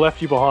Frankie have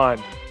left you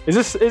behind. Is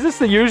this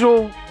the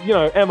usual,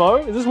 MO?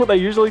 Is this what they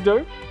usually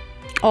do?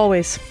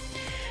 Always.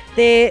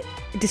 They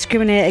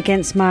discriminate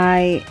against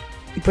my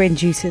brain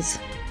juices.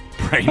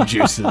 Brain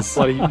juices.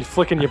 Bloody, you're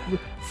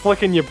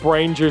flicking your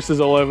brain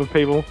juices all over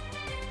people.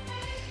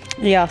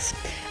 Yes.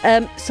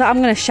 So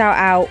I'm going to shout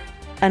out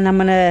and I'm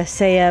going to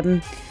say,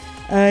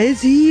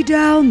 is he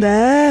down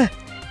there?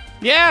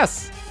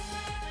 Yes!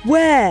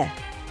 Where?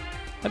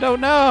 I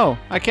don't know.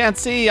 I can't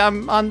see.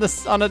 I'm on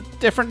a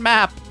different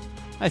map,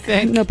 I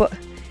think. No, but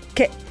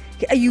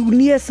are you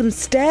near some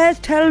stairs?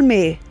 Tell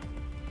me.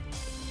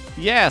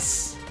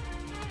 Yes.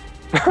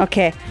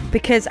 Okay,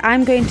 because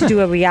I'm going to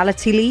do a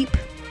reality leap.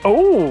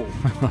 Oh,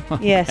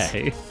 Yes.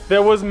 Okay.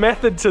 there was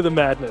method to the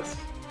madness.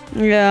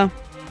 Yeah.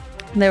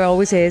 There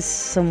always is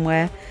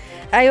somewhere.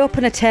 I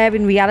open a tear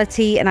in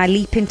reality and I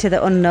leap into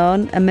the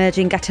unknown,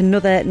 emerging at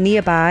another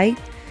nearby,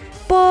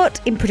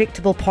 but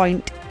unpredictable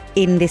point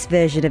in this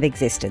version of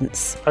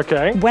existence.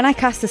 Okay. When I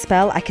cast the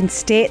spell, I can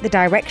state the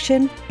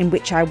direction in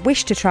which I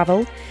wish to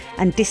travel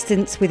and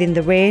distance within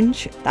the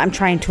range that I'm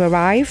trying to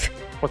arrive.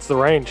 What's the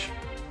range?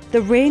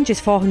 The range is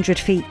 400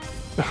 feet.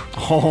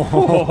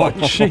 Oh,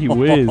 gee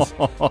whiz.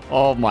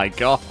 Oh my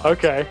god.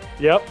 Okay.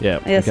 Yep. Yeah.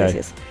 Yes, okay. yes,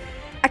 yes.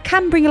 I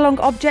can bring along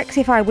objects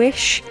if I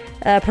wish,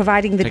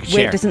 providing the Take a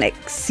weight chair. doesn't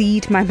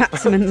exceed my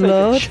maximum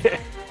load.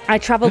 I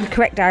travel the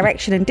correct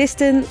direction and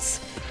distance.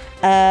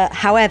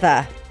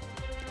 However,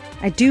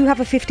 I do have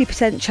a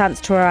 50%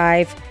 chance to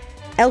arrive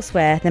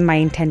elsewhere than my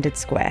intended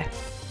square.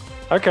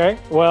 Okay.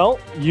 Well,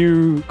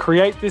 you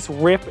create this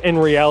rip in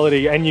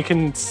reality, and you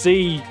can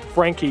see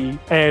Frankie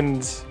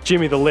and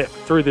Jimmy the Lip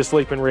through this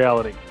leap in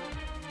reality.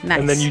 Nice.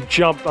 And then you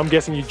jump. I'm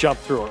guessing you jump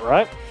through it,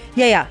 right?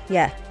 Yeah.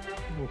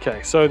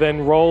 Okay. So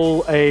then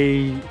roll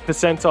a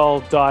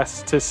percentile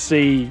dice to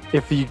see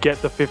if you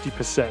get the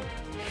 50%.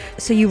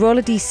 So you roll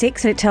a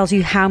d6 and it tells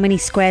you how many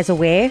squares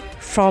away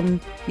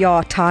from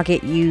your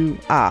target you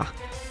are.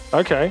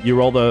 Okay. You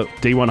roll the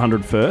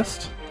D100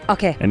 first,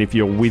 Okay. and if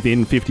you're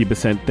within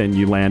 50%, then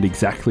you land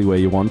exactly where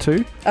you want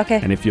to. Okay.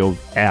 And if you're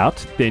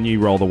out, then you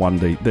roll the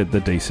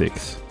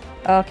D6.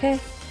 Okay.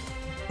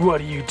 What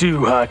do you do,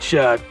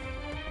 hotshot?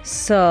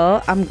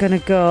 So I'm going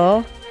to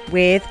go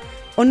with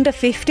under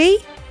 50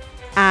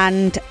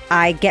 and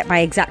I get my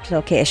exact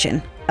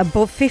location.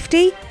 Above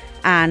 50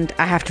 and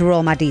I have to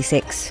roll my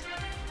d6.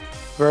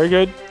 Very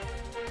good.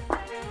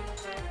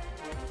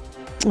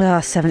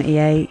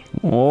 78.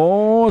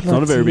 Oh, it's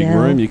not a very Bloody big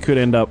hell. room. You could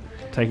end up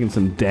taking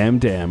some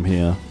damn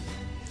here.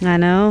 I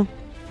know.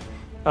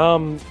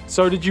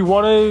 So did you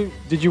want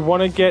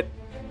to get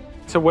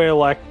to where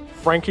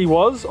Frankie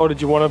was, or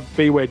did you want to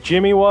be where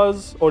Jimmy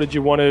was, or where did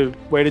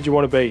you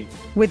want to be?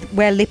 With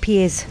where Lippy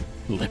is.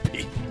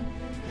 Lippy.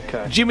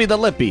 Okay. Jimmy the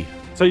Lippy.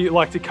 So you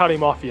like to cut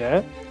him off,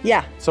 yeah?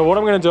 Yeah. So what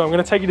I'm going to do, I'm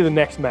going to take you to the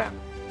next map.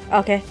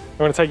 Okay. I'm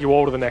going to take you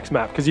all to the next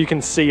map because you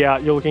can see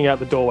out. You're looking out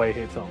the doorway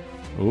here, Tom.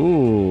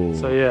 Ooh.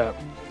 So yeah.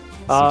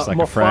 Looks like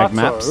a frag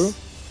maps.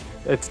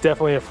 It's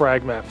definitely a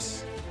frag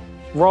maps.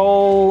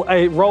 Roll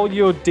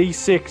your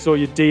D6 or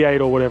your D8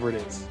 or whatever it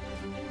is.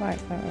 Right.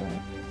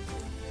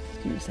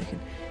 Just give me a second.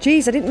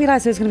 Jeez, I didn't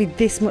realise there was going to be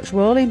this much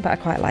rolling, but I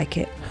quite like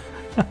it.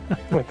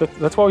 Wait,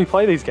 that's why we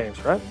play these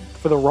games, right?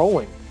 For the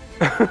rolling.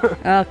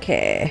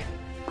 Okay.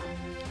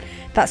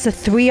 That's a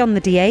 3 on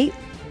the D8.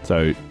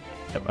 So,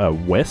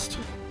 west.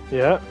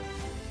 Yeah.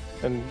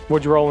 And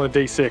what'd you roll on a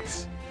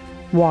D6?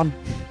 1.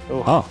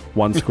 Oh,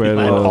 one square to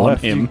Land the on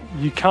left. him.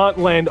 You can't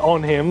land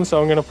on him,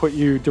 so I'm going to put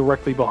you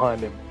directly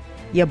behind him.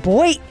 Yeah,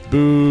 boy.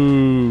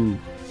 Boo.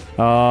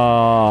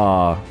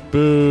 Ah.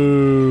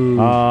 Boo.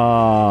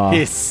 Ah.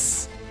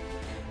 Hiss.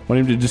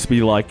 Want him to just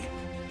be like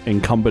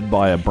encumbered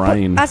by a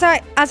brain. As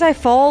I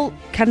fall,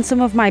 can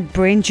some of my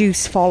brain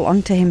juice fall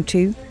onto him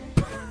too?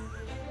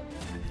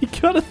 You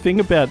gotta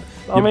think about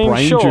your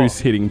brain sure, juice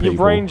hitting people. Your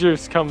brain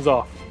juice comes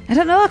off. I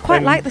don't know. I quite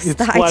and like it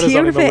the splatters idea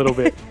on of him it. a little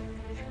bit.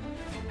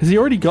 Has he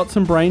already got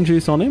some brain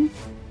juice on him?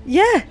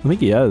 Yeah, I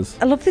think he has.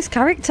 I love this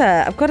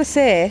character. I've got to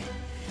say.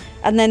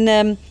 And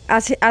then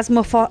as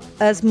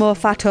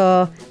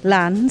Mofato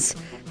lands,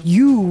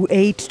 you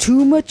ate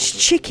too much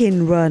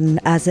chicken run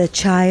as a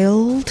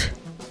child.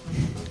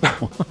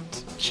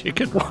 What?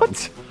 Chicken?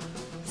 What?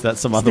 Is that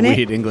some other the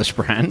weird English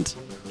brand?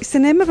 It's the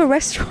name of a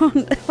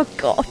restaurant. Oh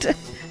God.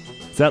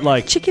 Is that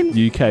like Chicken-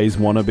 UK's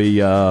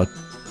wannabe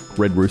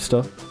Red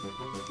Rooster?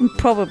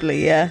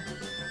 Probably, yeah.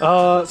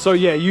 So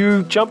yeah,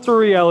 you jump through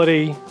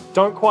reality,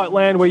 don't quite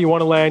land where you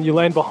want to land. You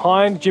land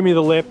behind Jimmy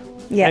the Lip,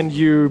 Yeah. and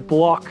you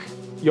block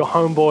your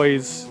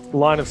homeboy's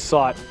line of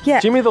sight. Yeah.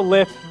 Jimmy the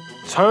Lip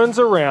turns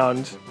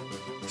around,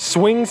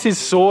 swings his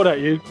sword at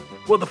you.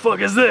 What the fuck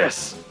is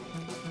this?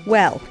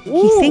 Well, he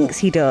Ooh. thinks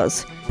he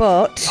does,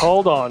 but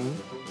Hold on.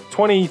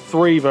 22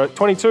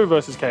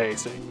 versus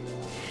KAC.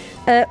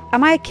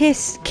 am I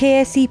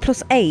KAC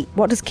plus 8?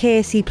 What does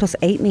KAC plus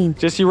 8 mean?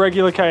 Just your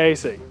regular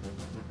KAC.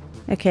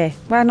 Okay,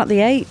 why not the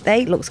 8? The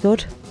 8 looks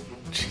good.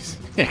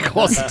 Yeah, of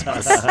course it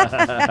does.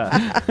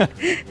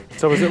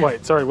 So was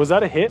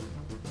that a hit?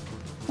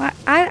 Well,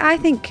 I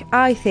think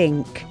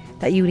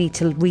that you need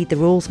to read the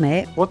rules,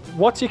 mate.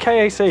 What's your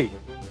KAC?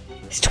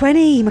 It's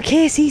 20. My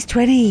KAC's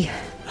 20.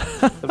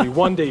 That'll be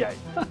 1d8.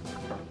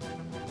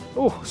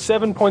 Oh,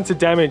 7 points of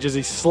damage as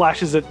he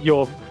slashes at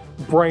your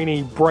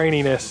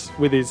braininess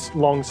with his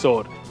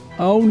longsword.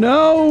 Oh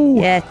no!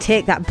 Yeah,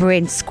 take that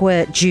brain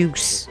squirt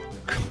juice.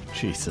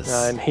 Jesus.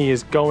 And he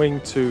is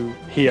going to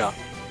here.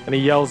 And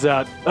he yells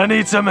out, I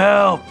need some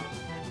help!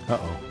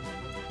 Uh-oh.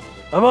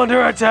 I'm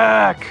under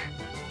attack!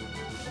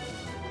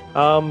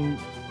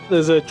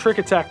 There's a trick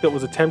attack that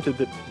was attempted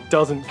that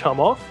doesn't come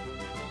off.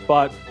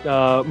 But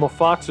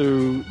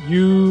Mofatu,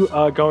 you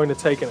are going to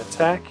take an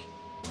attack,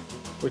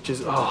 which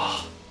is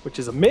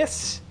a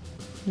miss.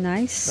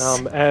 Nice.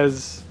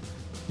 As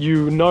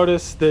you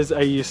notice, there's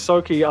a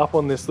Yosoki up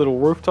on this little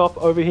rooftop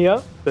over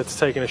here that's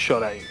taking a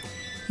shot at you.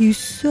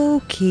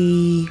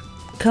 Yusoki,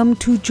 come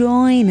to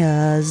join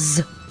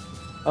us.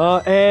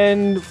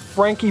 And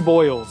Frankie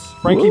Boyles.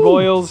 Frankie Woo.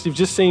 Boyles, you've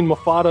just seen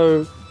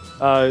Mofato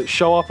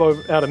show up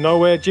out of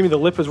nowhere. Jimmy the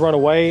Lip has run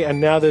away, and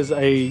now there's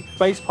a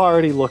space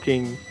piratey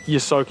looking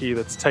Yosoki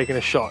that's taking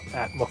a shot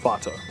at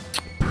Mofato.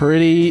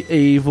 Pretty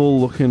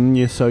evil looking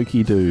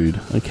Yosoki dude.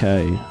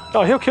 Okay.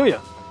 Oh, he'll kill you.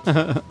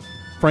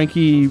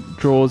 Frankie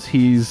draws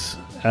his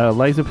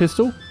laser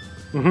pistol.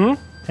 Mm-hmm.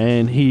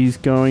 And he's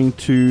going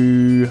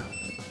to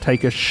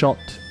take a shot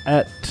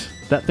at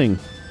that thing.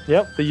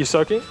 Yep, the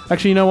Yosoki.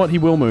 Actually, you know what? He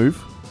will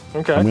move.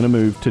 Okay. I'm going to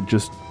move to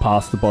just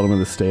past the bottom of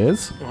the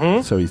stairs.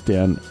 Mhm. So he's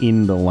down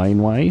in the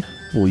laneway.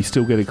 Will he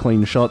still get a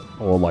clean shot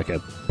or like a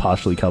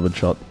partially covered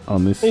shot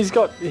on this? He's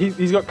got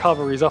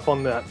cover. He's up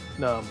on that.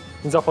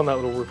 He's up on that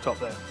little rooftop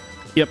there.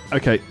 Yep.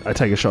 Okay. I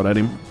take a shot at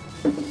him.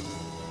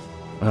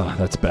 Oh,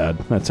 that's bad.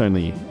 That's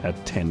only a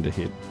 10 to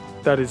hit.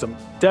 That is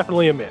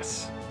definitely a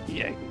miss.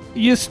 Yeah.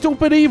 You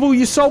stupid evil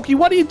Yosoki,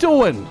 what are you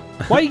doing?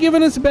 Why are you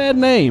giving us a bad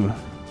name?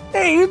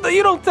 Hey,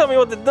 you don't tell me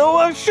what to do.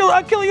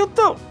 I'll kill you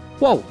too.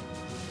 Whoa.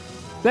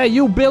 That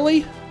you,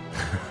 Billy?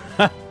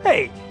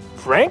 Hey,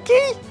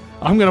 Frankie?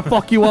 I'm gonna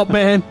fuck you up,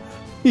 man.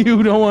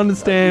 You don't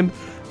understand.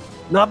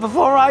 Not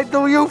before I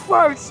do you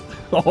first.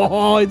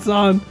 Oh, it's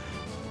on.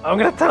 I'm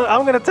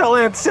gonna tell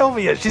Aunt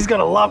Sylvia. She's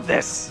gonna love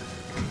this.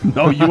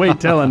 No, you ain't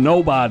telling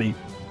nobody.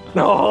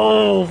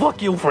 No, fuck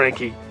you,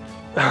 Frankie.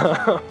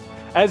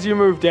 As you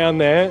move down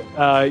there,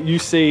 you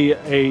see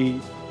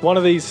one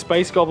of these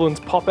space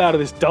goblins pop out of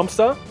this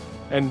dumpster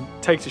and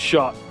takes a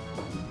shot.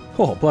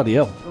 Oh, bloody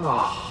hell.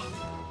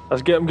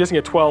 I'm guessing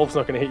a 12's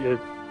not going to hit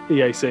your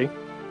EAC.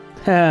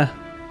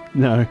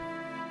 No.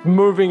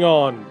 Moving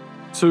on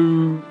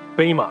to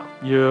Beamer.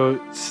 You're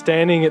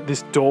standing at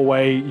this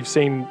doorway. You've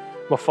seen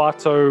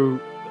Mofato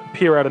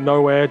appear out of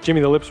nowhere.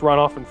 Jimmy the Lips run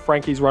off, and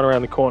Frankie's run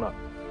around the corner.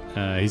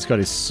 He's got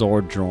his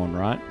sword drawn,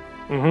 right?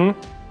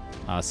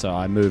 Mm-hmm. So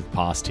I move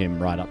past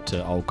him right up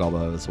to old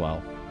Gobbo as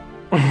well.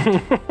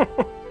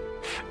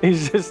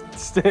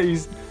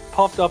 He's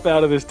popped up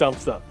out of this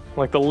dumpster.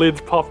 Like the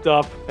lid's popped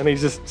up, and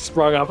he's just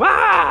sprung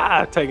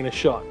up, taking a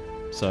shot.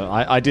 So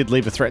I did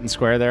leave a threatened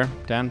square there,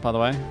 Dan, by the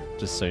way,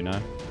 just so you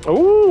know.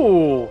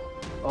 Ooh,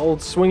 old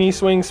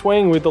swingy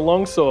swing with the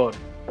longsword.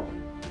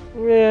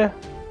 Yeah.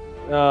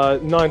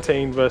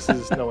 19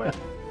 versus Noel.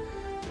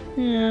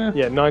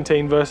 Yeah,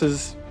 19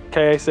 versus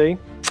KAC.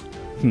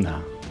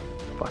 No.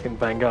 Fucking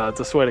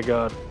Vanguards, I swear to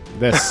God.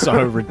 They're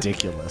so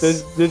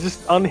ridiculous. They're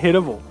just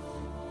unhittable.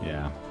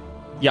 Yeah.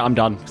 Yeah, I'm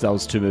done, because that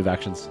was 2 move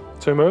actions.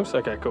 2 moves?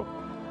 Okay, cool.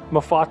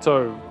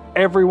 Mafato,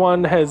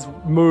 everyone has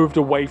moved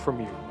away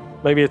from you.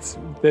 Maybe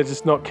they're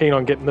just not keen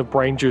on getting the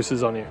brain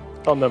juices on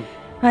them.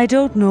 I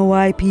don't know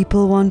why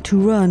people want to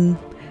run.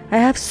 I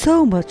have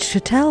so much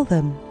to tell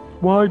them.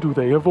 Why do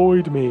they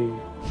avoid me?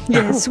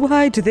 Yes,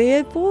 why do they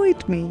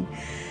avoid me?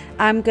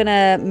 I'm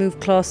gonna move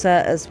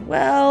closer as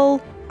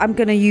well. I'm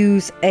gonna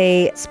use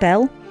a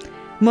spell.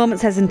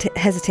 Moment's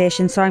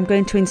hesitation, so I'm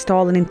going to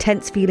install an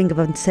intense feeling of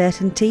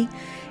uncertainty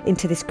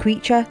into this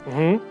creature,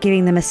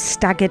 giving them a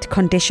staggered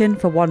condition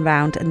for 1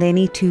 round, and they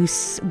need to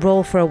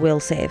roll for a will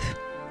save.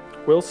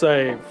 Will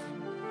save.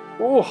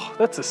 Oh,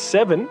 that's a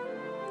 7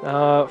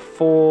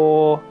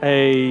 for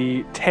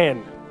a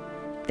 10.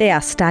 They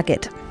are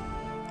staggered.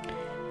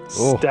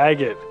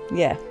 Staggered.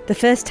 Yeah. The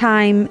first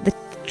time the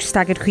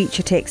staggered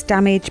creature takes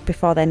damage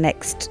before their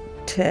next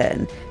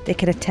turn, they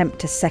can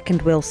attempt a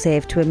second will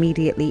save to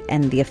immediately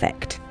end the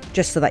effect.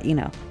 Just so that you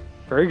know.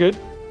 Very good.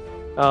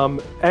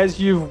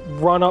 As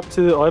you've run up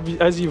to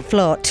as you've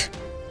Float.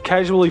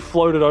 casually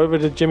floated over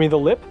to Jimmy the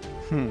Lip,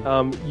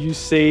 you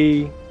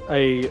see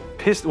a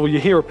pistol. Well, you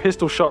hear a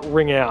pistol shot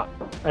ring out,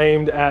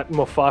 aimed at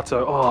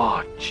Mafato.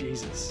 Oh,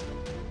 Jesus!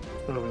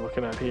 What are we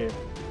looking at here?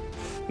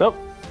 Nope.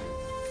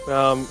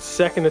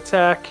 Second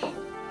attack.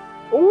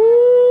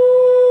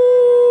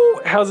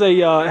 Ooh! How's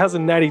a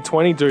natty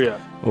 20 do ya?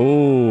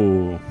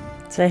 Ooh.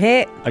 It's a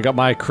hit. I got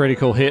my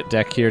critical hit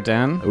deck here,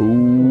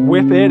 Dan.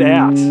 Whip it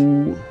out.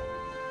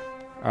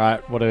 All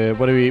right, what are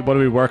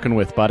we working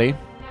with, buddy?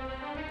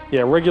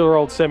 Yeah, regular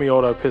old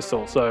semi-auto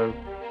pistol. So,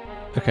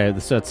 Okay,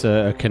 that's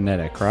a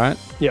kinetic, right?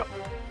 yeah.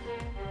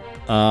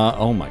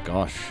 Oh my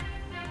gosh.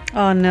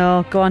 Oh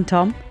no. Go on,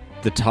 Tom.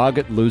 The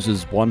target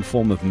loses 1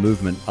 form of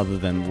movement other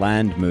than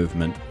land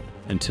movement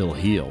until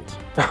healed.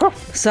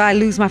 So I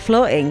lose my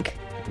floating.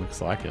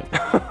 Looks like it.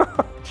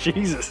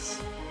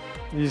 Jesus.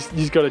 You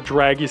just got to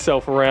drag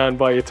yourself around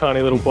by your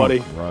tiny little body.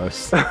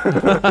 Gross.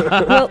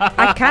 Well,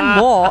 I can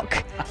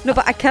walk. No,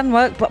 but I can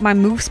walk, but my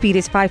move speed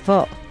is 5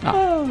 foot.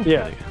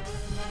 Yeah.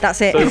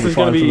 That's it. So this is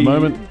Fine going to for the be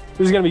moment.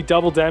 This is going to be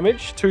double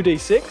damage,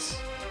 2d6.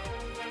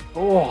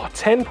 Oh,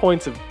 10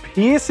 points of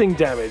piercing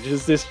damage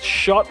as this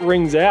shot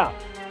rings out.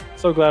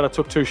 So glad I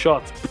took 2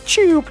 shots.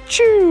 Pachoo,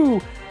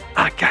 pachoo.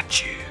 I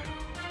got you.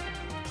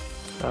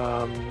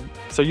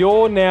 So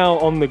you're now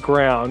on the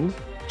ground.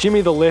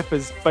 Jimmy the Lip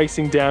is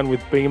facing down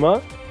with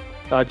Beamer.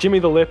 Jimmy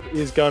the Lip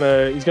is he's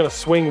gonna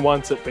swing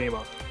once at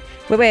Beamer.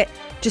 Wait.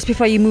 Just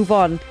before you move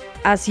on,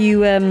 as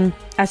you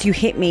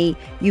hit me,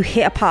 you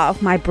hit a part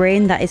of my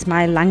brain that is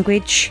my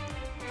language.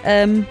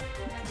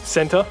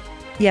 Center.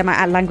 Yeah,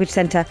 my language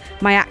center.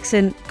 My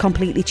accent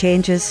completely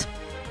changes.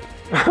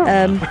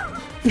 What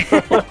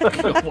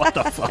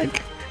the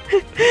fuck?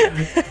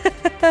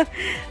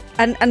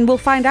 And we'll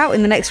find out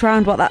in the next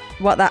round what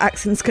that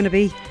accent's going to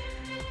be.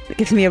 It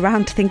gives me a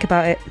round to think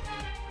about it.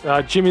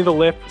 Jimmy the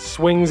Lip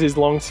swings his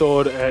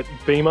longsword at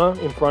Beamer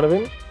in front of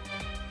him.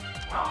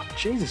 Oh,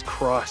 Jesus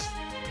Christ.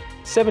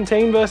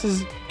 17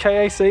 versus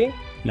KAC.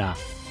 Nah.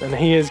 And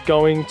he is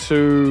going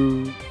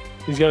to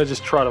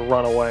just try to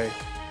run away.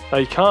 No,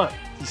 he can't.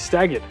 He's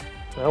staggered.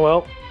 Oh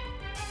well.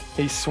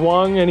 He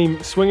swung and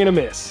he swing and a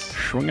miss.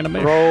 Swing and a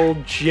miss. Roll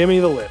Jimmy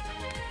the Lip.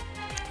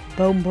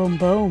 Boom, boom,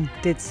 boom.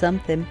 Did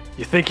something.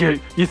 You think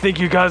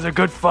you guys are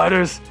good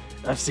fighters?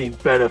 I've seen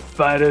better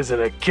fighters in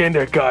a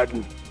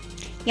kindergarten.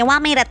 You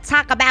want me to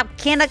talk about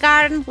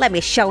kindergarten? Let me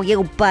show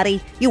you,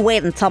 buddy. You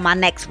wait until my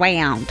next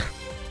round.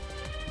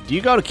 Do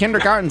you go to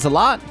kindergartens a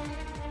lot?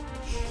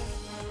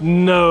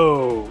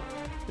 No.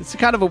 It's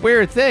kind of a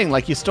weird thing.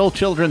 Like you stole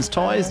children's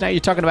toys. Now you're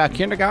talking about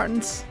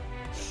kindergartens?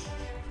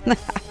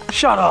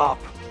 Shut up.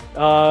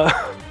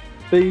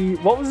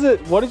 What was it?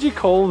 What did you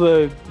call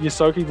the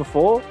Yosoki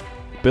before?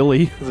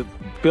 Billy. Was it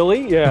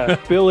Billy? Yeah,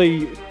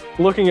 Billy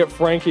looking at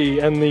Frankie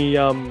and the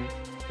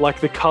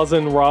the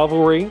cousin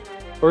rivalry,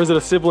 or is it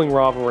a sibling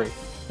rivalry?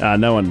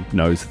 No one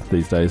knows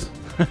these days.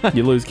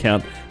 You lose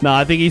count. No,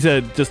 I think he's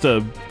just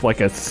a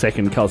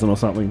second cousin or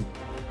something.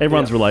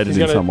 Everyone's Yeah, related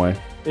in some way.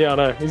 Yeah, I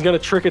know. He's going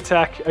to trick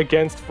attack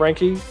against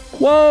Frankie.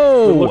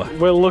 Whoa!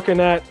 We're looking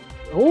at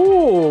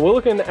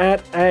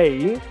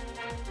a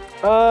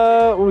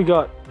what do we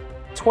got?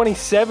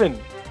 27.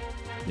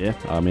 Yeah,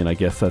 I mean, I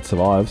guess that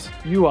survives.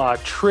 You are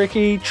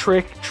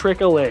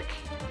trick-a-lick.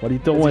 What are you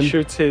As doing? he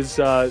shoots his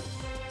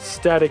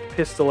static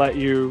pistol at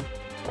you.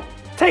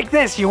 Take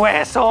this, you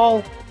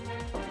asshole!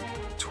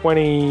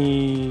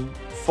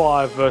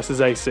 25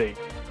 versus AC.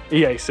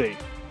 EAC.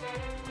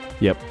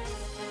 Yep.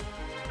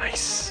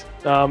 Nice.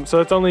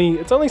 So it's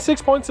only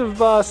 6 points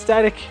of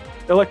static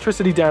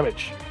electricity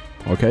damage.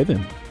 Okay,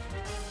 then.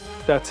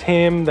 That's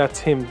him.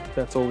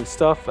 That's all his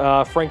stuff.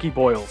 Frankie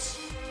Boyles.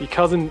 Your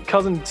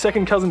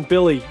second cousin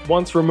Billy,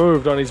 once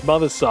removed on his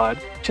mother's side,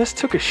 just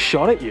took a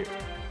shot at you.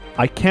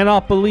 I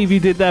cannot believe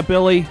you did that,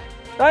 Billy.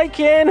 I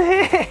can.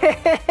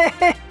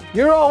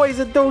 You're always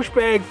a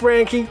douchebag,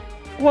 Frankie.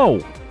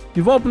 Whoa.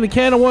 You've opened the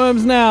can of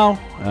worms now.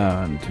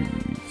 1, 2,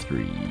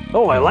 3.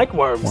 Oh, I like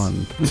worms.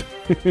 1, 2,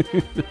 3,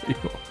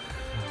 4,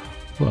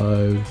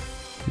 5,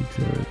 6,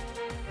 7,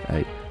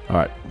 8. All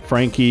right.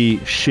 Frankie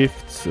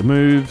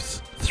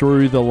moves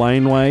through the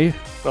laneway.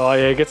 Oh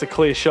yeah, gets a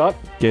clear shot.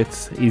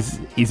 Is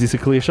this a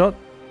clear shot?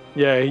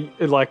 Yeah,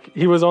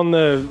 he was on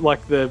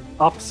the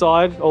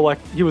upside, or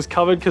he was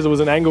covered because it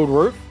was an angled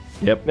roof.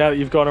 Yep. Now that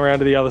you've gone around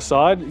to the other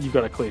side, you've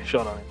got a clear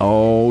shot on him.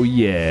 Oh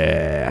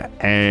yeah,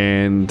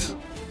 and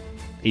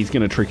he's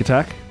gonna trick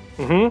attack.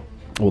 Mm-hmm.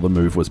 Well, the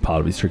move was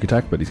part of his trick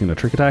attack, but he's gonna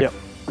trick attack. Yep.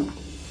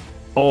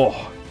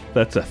 Oh,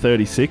 that's a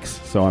 36.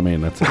 So I mean,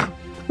 that's a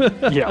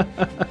Yeah.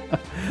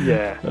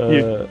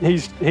 Yeah.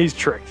 He's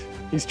tricked.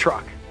 He's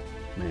truck.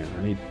 man.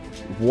 I need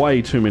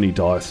way too many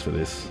dice for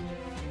this.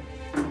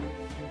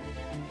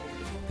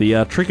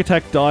 The trick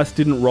attack dice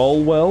didn't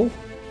roll well,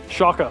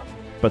 Shocker.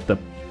 but the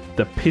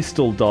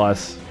pistol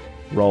dice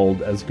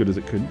rolled as good as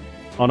it could.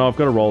 Oh no, I've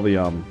got to roll the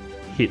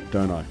hit,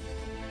 don't I?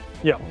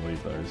 Yeah. I'll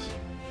leave those.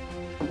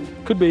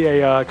 Could be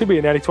a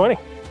natty 20.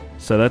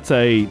 So that's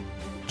a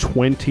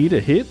 20 to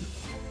hit.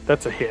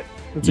 That's a hit.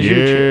 It's a huge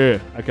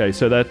hit. Okay,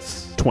 so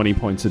that's 20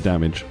 points of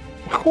damage.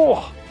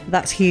 Oh,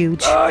 That's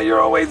huge. you're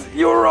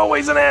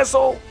always an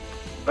asshole.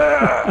 You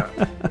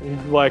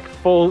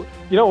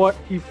know what?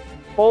 He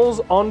falls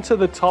onto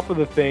the top of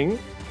the thing,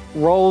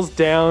 rolls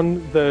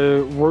down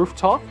the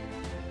rooftop,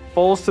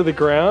 falls to the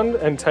ground,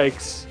 and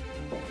takes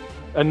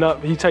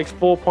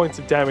 4 points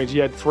of damage. He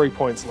had 3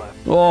 points left.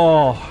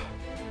 Oh,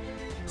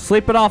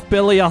 sleep it off,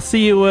 Billy. I'll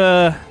see you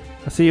at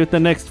the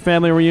next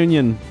family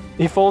reunion.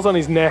 He falls on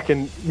his neck,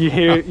 and you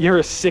hear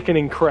a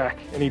sickening crack,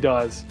 and he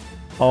dies.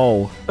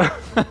 Oh,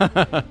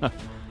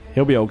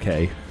 he'll be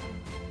okay.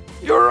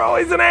 You're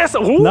always an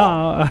asshole. Ooh!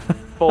 Nah,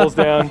 Falls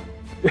down.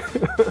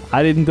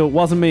 I didn't do it.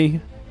 Wasn't me.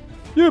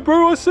 Yeah,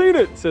 bro, I seen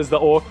it, says the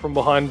orc from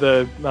behind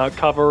the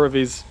cover of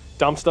his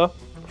dumpster.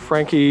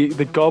 Frankie,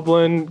 the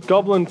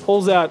goblin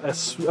pulls out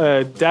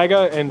a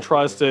dagger and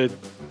tries to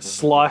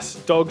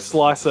dog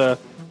slice a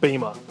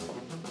beamer.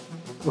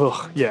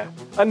 Ugh, yeah.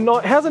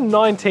 How's a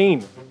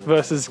 19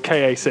 versus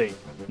KAC?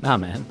 Nah,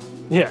 man.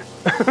 Yeah.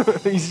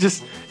 he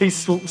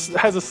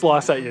has a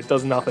slice at you, it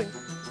does nothing.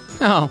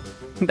 Oh,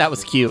 that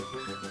was cute.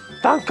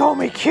 Don't call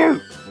me cute.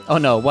 Oh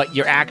no, what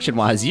your action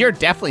was? You're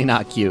definitely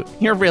not cute.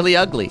 You're really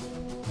ugly.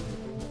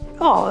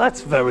 Oh, that's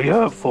very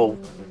hurtful.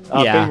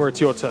 Yeah. Beamer, it's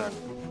your turn.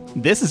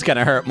 This is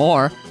gonna hurt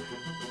more.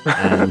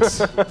 And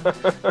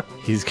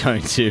he's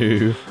going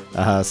to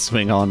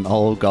swing on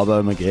old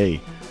Gobbo McGee.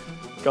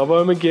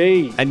 Gobbo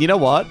McGee. And you know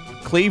what?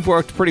 Cleave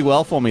worked pretty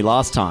well for me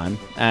last time,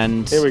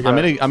 and Here we go.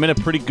 I'm in a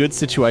pretty good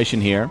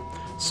situation here.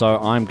 So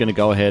I'm going to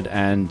go ahead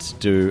and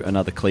do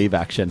another cleave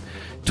action.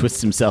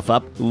 Twists himself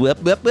up, whip,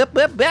 whip, whip,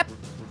 whip, whip.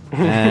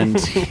 And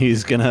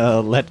he's going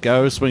to let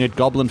go, swing at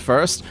Goblin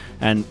first,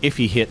 and if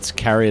he hits,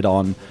 carry it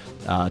on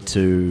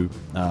to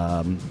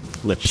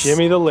Lips.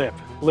 Jimmy the Lip.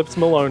 Lips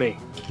Maloney.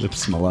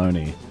 Lips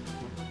Maloney.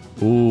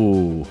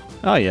 Ooh.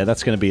 Oh yeah,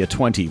 that's going to be a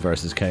 20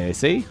 versus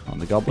KAC on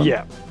the Goblin.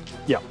 Yeah.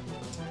 Yeah.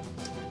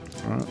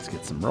 All right, let's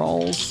get some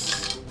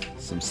rolls.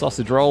 Some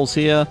sausage rolls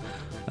here.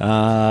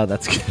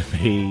 That's going to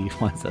be...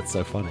 Why is that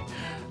so funny?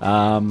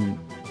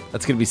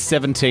 That's going to be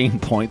 17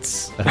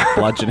 points of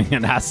bludgeoning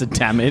and acid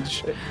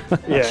damage.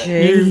 Yeah.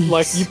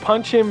 Jeez. You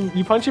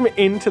punch him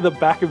into the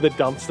back of the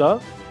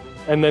dumpster,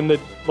 and then you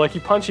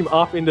punch him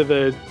up into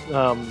the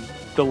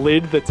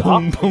lid that's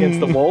up against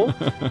the wall,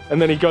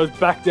 and then he goes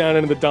back down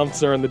into the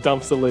dumpster, and the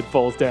dumpster lid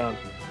falls down.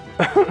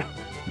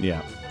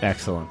 Yeah,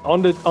 excellent.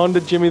 Onto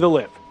Jimmy the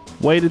Lip.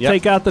 Way to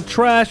take out the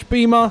trash,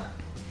 Beamer.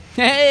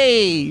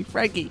 Hey,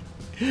 Frankie.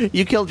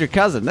 You killed your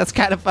cousin. That's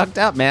kind of fucked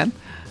up, man.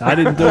 I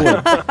didn't do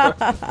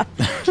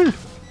it.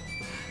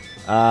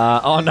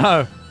 Oh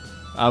no.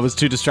 I was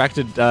too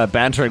distracted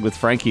bantering with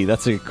Frankie.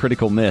 That's a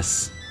critical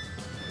miss.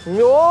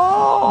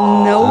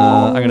 Oh! No.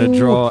 I'm going to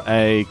draw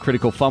a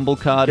critical fumble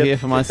card here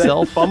for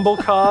myself. Fumble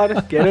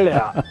card. Get it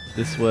out.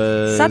 This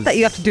was... Sad that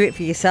you have to do it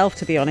for yourself,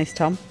 to be honest,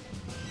 Tom.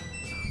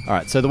 All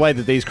right, so the way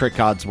that these crit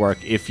cards work,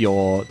 if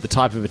you're the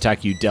type of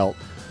attack you dealt,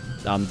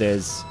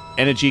 there's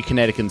energy,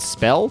 kinetic, and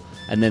spell,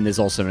 and then there's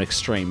also an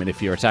extreme. And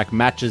if your attack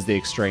matches the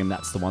extreme,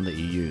 that's the one that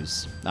you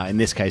use. In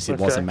this case, it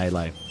was a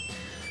melee.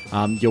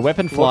 Your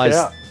weapon flies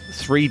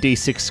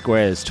 3d6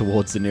 squares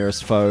towards the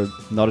nearest foe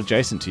not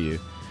adjacent to you.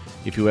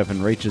 If your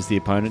weapon reaches the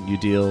opponent, you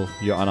deal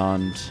your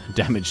unarmed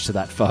damage to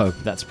that foe.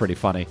 That's pretty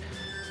funny.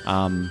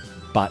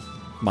 But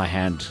my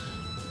hand...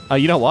 Oh,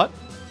 you know what?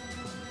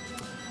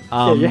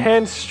 Your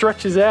hand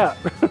stretches out.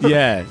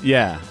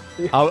 Yeah.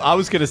 I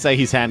was going to say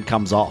his hand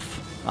comes off.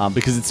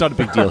 because it's not a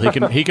big deal. He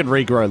can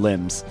regrow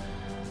limbs.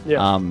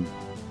 Yeah.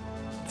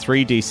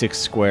 3d6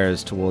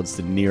 squares towards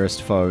the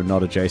nearest foe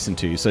not adjacent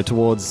to you. So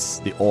towards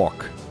the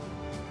orc.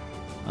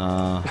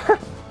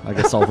 I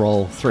guess I'll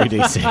roll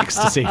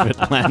 3d6 to see if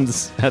it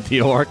lands at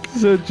the orc.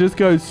 So it just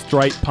goes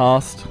straight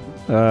past.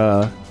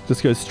 Yeah,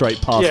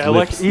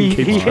 like lips he and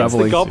keeps hits the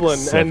traveling. goblin,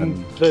 6,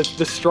 and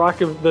the strike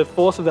of the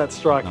force of that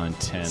strike 9,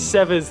 10.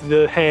 severs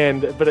the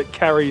hand, but it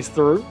carries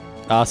through.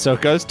 So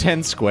it goes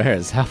 10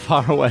 squares. How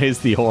far away is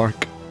the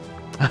orc?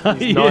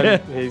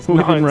 He's within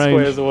 9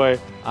 range. squares away.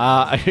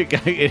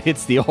 It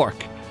hits the orc.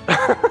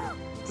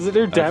 Does it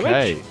do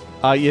damage?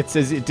 Okay. It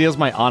says it deals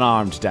my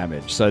unarmed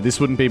damage. So this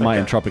wouldn't be my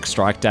Okay. entropic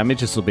strike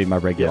damage. This will be my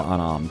regular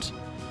unarmed,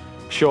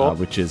 Sure.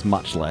 which is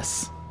much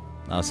less.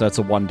 So it's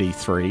a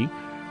 1d3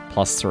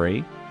 plus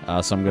 3.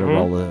 So I'm going to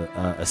roll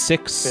a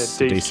 6,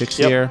 Yeah, d6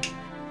 yep. here.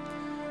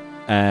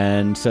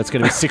 And so it's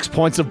going to be 6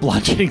 points of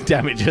bludgeoning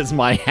damage as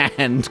my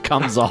hand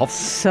comes off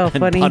So and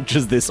funny.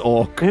 punches this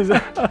orc.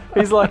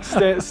 He's like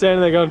standing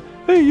there going,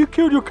 "Hey, you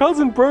killed your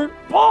cousin, bro!"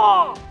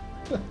 Ah!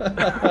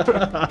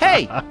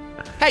 Hey,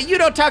 you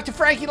don't talk to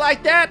Frankie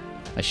like that.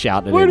 I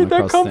shouted Where him did that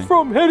across the come thing.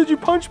 from? How did you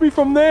punch me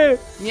from there?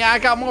 Yeah, I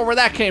got more where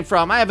that came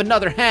from. I have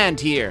another hand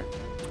here.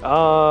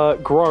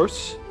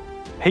 Gross.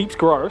 Heaps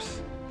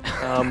gross.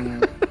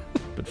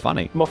 But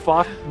funny.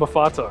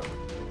 Mafato.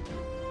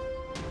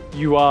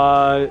 You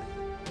are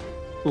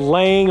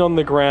laying on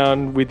the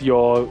ground with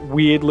your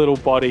weird little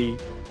body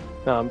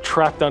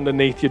trapped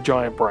underneath your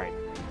giant brain.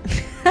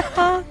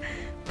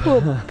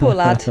 Poor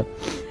lad.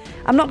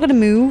 I'm not going to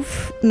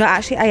move. No,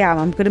 actually, I am.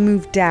 I'm going to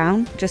move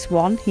down. Just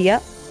one here.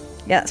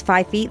 Yeah, that's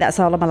 5 feet. That's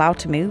all I'm allowed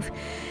to move.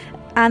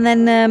 And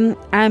then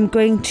I'm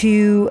going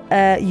to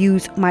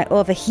use my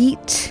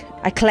overheat.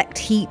 I collect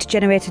heat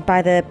generated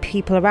by the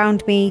people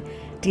around me,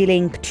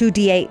 dealing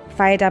 2d8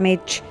 fire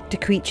damage to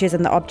creatures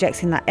and the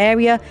objects in that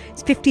area.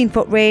 It's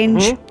 15-foot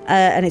range,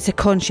 and it's a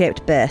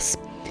cone-shaped burst.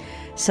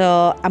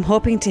 So I'm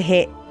hoping to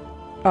hit...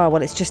 Oh,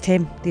 well, it's just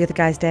him. The other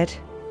guy's dead.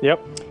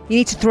 Yep. You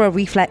need to throw a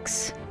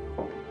reflex.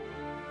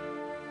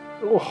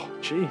 Oh,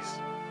 jeez.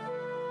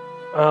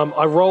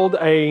 I rolled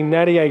a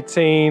natty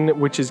 18,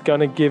 which is going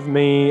to give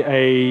me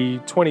a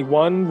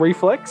 21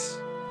 reflex.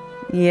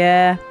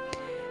 Yeah.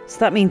 So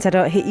that means I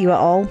don't hit you at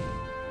all,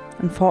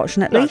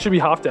 unfortunately. No, it should be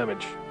half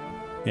damage.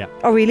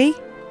 Oh, really?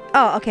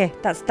 Oh, okay.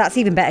 That's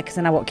even better because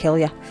then I won't kill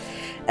you.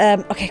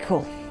 Okay,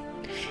 cool.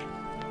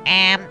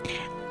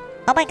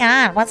 Oh my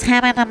god, what's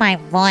happened to my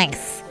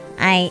voice?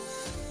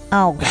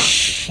 Oh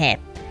shit.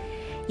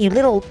 You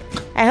little...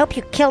 I hope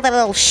you killed that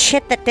little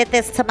shit that did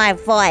this to my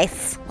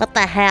voice. What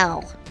the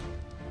hell?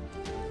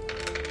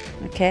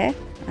 Okay,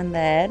 and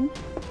then...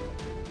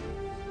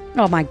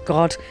 Oh my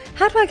god.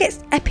 How do I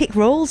get epic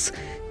rolls?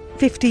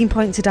 15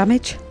 points of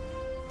damage.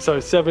 So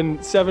seven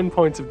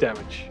points of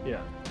damage.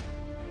 Yeah.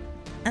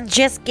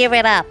 Just give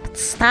it up.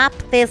 Stop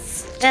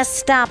this. Just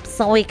stop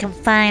so we can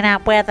find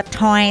out where the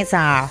toys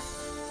are.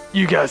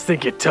 You guys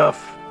think you're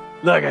tough.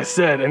 Like I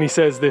said, and he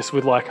says this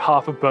with like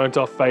half a burnt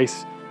off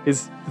face.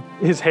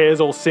 His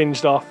hair's all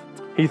singed off.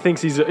 He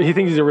thinks he's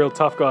a real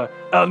tough guy.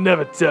 I'll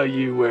never tell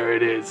you where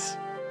it is.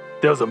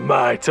 Those are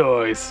my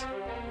toys.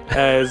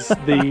 As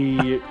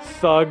the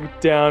thug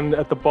down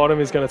at the bottom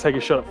is going to take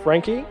a shot at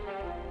Frankie.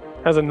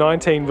 Has a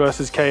 19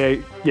 versus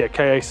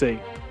KAC.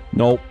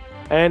 Nope.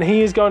 And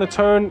he is going to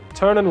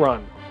turn and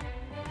run.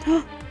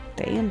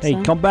 Damn, Hey,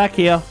 son. come back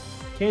here.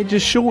 Can't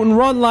just shoot and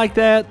run like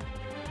that.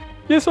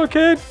 Yes, I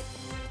can.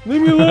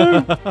 Leave me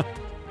alone.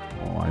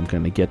 Oh, I'm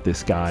gonna get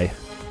this guy.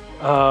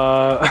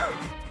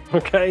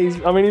 Okay, he's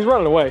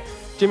running away.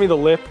 Jimmy the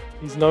Lip,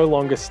 he's no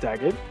longer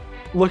staggered.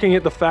 Looking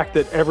at the fact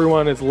that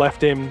everyone has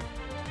left him,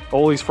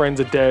 all his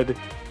friends are dead,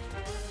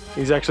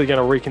 he's actually going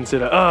to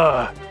reconsider.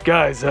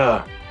 Guys,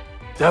 how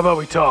about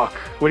we talk?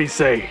 What do you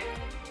say?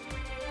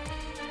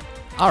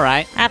 All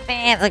right. I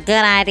think it's a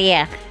good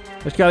idea.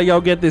 Just gotta go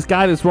get this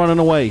guy that's running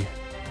away.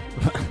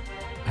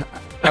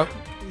 All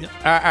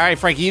right,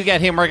 Frankie, you get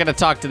him. We're going to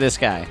talk to this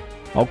guy.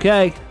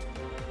 Okay.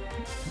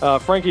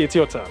 Frankie, it's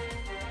your turn.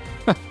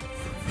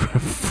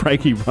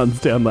 Frankie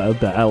runs down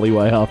the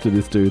alleyway after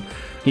this dude.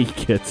 He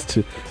gets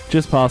to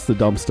just past the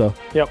dumpster.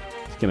 Yep.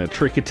 He's gonna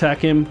trick attack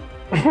him.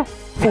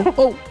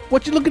 oh,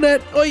 what you looking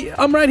at? Oh,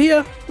 I'm right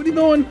here. What are you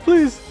doing?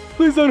 Please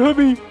don't hurt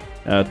me.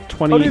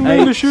 28. I didn't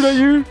mean to shoot at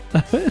you.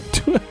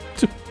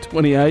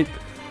 28.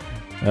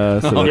 So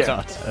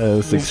that's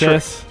God.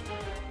 success.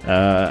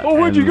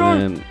 Where'd you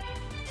go?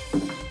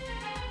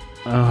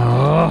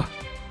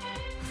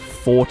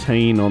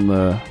 14 on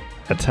the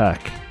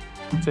attack.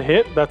 It's a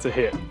hit. That's a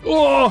hit.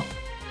 Oh!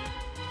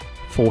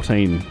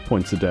 14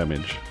 points of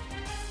damage.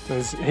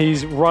 As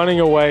he's running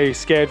away,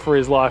 scared for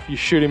his life. You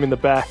shoot him in the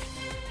back.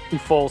 He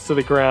falls to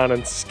the ground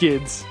and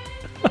skids.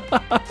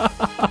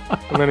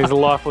 And then his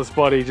lifeless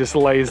body just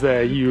lays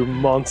there. You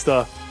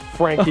monster.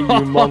 Frankie,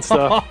 you monster.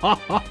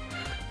 Not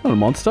a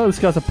monster. This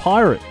guy's a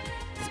pirate.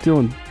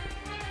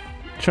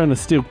 Trying to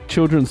steal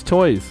children's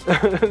toys.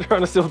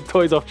 Trying to steal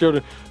toys off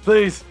children.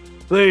 Please,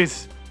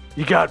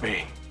 you got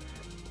me.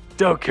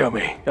 Don't kill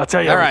me. I'll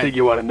tell you All everything right.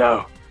 you want to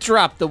know.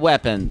 Drop the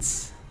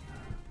weapons.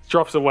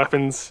 Drops the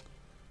weapons.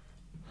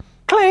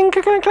 Clang,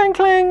 clang, clang,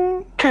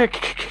 clang.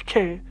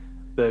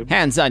 The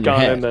Hands on your gun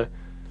head. and the.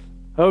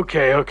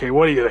 Okay.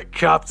 What are you, the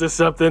cops or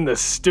something? The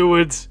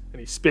stewards? And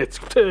he spits.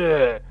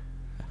 Can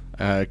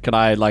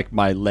I, like,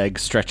 my leg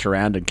stretch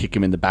around and kick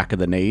him in the back of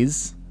the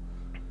knees?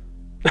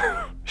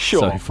 Sure.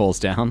 So he falls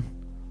down.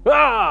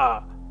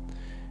 Ah!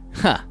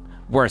 Huh.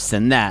 Worse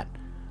than that.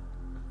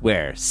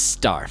 We're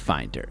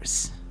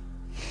Starfinders.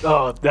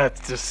 Oh,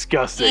 that's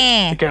disgusting.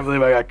 Eh. I can't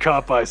believe I got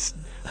caught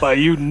by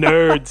you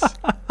nerds.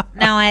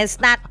 No, it's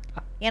not.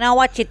 You know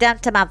what you done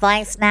to my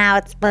voice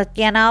now? But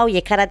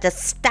you could have just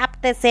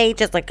stopped this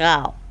ages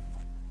ago.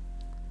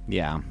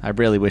 Yeah, I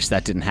really wish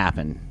that didn't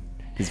happen.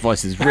 His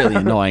voice is really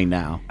annoying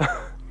now.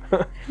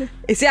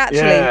 Is it actually?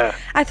 Yeah.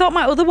 I thought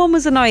my other one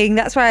was annoying.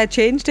 That's why I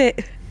changed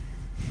it.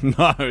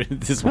 No,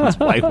 this one's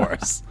way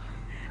worse.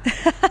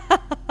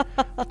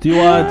 Do you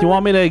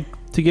want me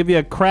to give you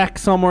a crack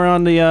somewhere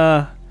on the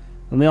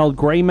old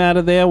gray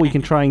matter there? We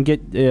can try and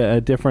get a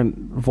different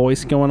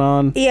voice going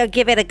on. Here,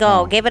 give it a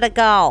go. Give it a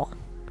go.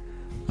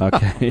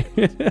 Okay.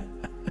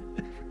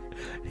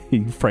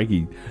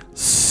 Frankie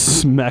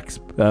smacks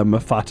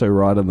Mafato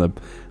right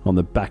on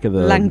the back of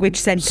the Language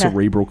center.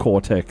 cerebral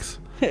cortex.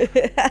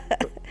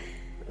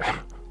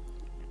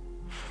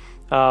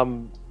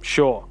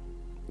 Sure.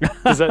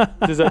 Does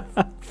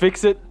that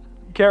fix it,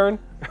 Karen?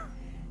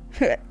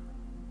 At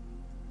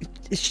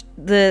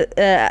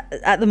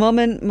the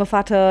moment,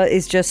 Mafato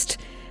is just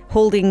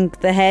holding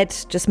the head,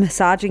 just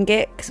massaging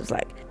it, because it's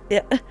like,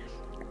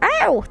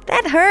 ow,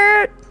 that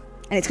hurt.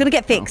 And it's going to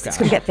get fixed. It's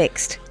going to get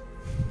fixed.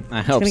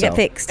 I hope gonna so. get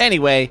fixed.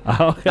 Anyway,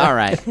 Oh, all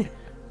right.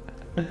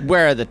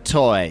 Where are the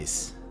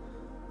toys?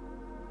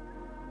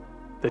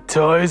 The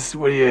toys?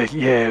 What do you?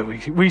 Yeah,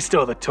 we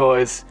stole the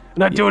toys.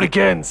 And I do it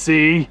again,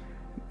 see?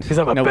 Because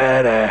I'm a No.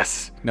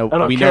 badass. No, I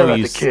don't we care know about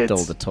you the kids.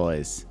 stole the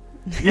toys.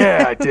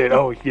 Yeah, I did.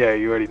 Oh, yeah,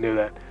 you already knew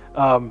that.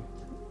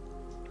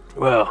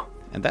 Well,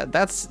 And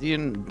that's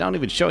you don't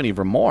even show any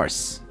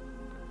remorse.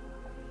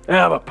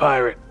 I'm a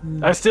pirate.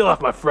 I steal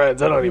off my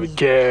friends. I don't even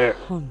care.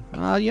 You're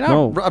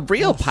No. not a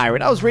real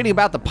pirate. I was reading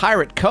about the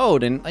pirate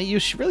code, and you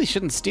really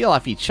shouldn't steal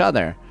off each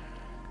other.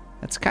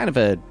 That's kind of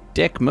a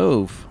dick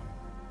move.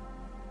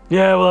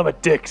 Yeah, well, I'm a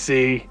dick,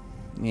 see?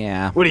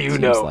 Yeah. What do you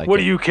seems know? like What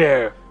it. do you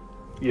care?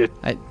 You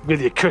I-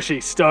 with your cushy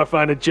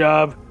Starfinder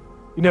job?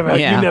 You never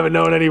Yeah.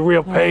 known any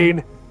real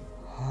pain?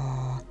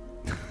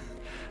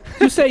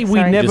 You say we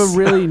Sorry. never Just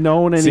really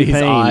known any See his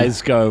pain.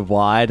 eyes go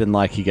wide and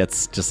like he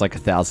gets just like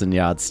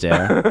 1,000-yard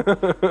stare.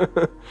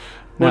 What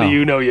No. do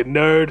you know, you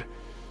nerd?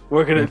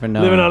 Never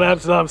know. Living on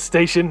Amsterdam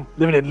Station,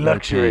 living in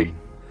luxury. pain.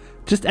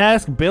 Just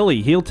ask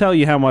Billy. He'll tell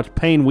you how much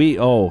pain we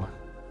owe.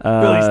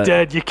 Billy's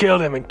dead. You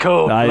killed him in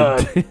cold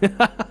blood. It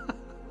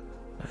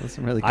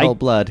wasn't really cold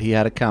blood. He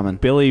had it coming.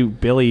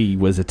 Billy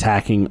was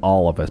attacking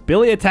all of us.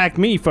 Billy attacked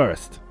me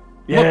first.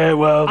 Yeah,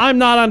 well, I'm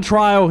not on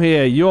trial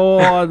here.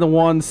 You're the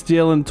one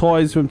stealing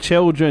toys from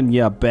children,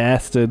 you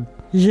bastard.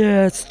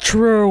 Yeah, it's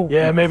true.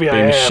 yeah, maybe I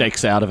Beam am.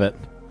 shakes out of it.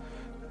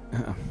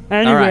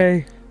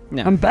 Anyway,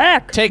 Yeah. I'm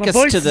back. Take My us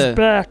voice to is the-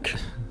 back.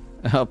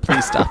 Oh,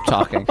 please stop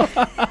talking.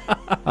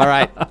 All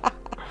right.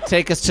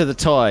 Take us to the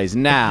toys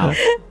now.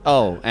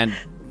 Oh, and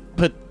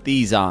put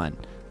these on.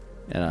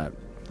 And,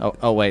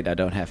 oh, wait, I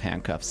don't have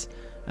handcuffs.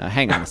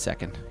 Hang on a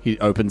second. He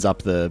opens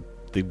up the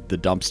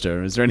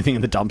dumpster. Is there anything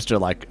in the dumpster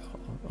like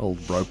old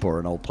rope or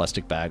an old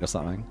plastic bag or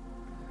something?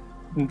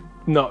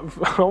 No,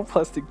 old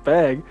plastic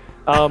bag.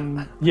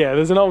 Yeah,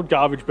 there's an old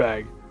garbage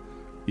bag.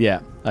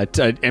 Yeah, I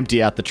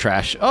empty out the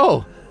trash.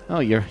 Oh,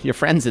 your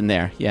friend's in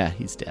there. Yeah,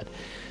 he's dead.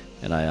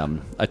 And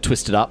I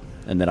twist it up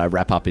and then I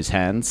wrap up his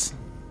hands.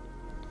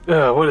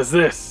 What is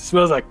this? It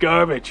smells like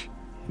garbage.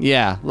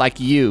 Yeah, like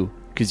you,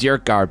 because you're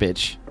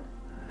garbage.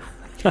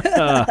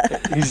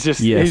 He's just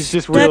Yes. he's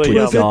just That really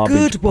was a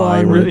garbage good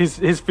one. pirate.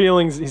 his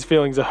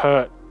feelings are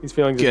hurt. His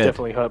feelings are Good.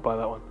 definitely hurt by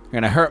that one. You're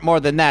going to hurt more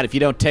than that if you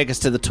don't take us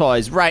to the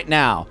toys right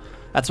now.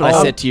 That's what I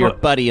Oh, said to your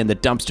but- buddy in the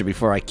dumpster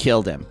before I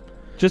killed him.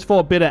 Just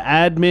for a bit of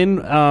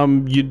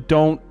admin, you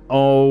don't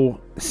owe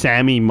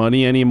Sammy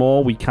money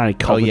anymore. We kind of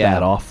covered yeah.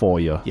 that off for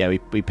you. Yeah,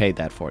 we paid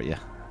that for you.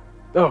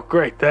 Oh,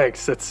 great,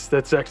 thanks.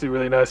 That's actually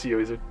really nice of you.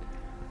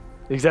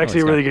 He's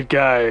actually it's a really good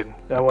guy, and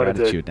I wanted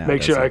to gratitude now,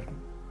 make sure I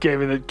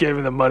doesn't gave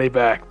him the money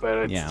back. But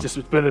it's Yeah.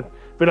 just been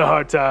a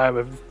hard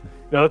time.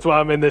 That's why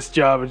I'm in this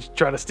job and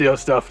trying to steal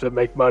stuff to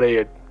make money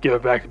and give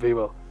it back to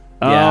people.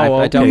 Yeah, Oh,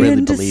 I don't okay. really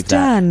We believe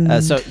that.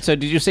 understand. So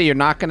did you say you're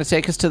not going to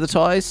take us to the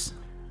toys?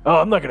 Oh,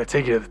 I'm not gonna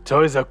take you to the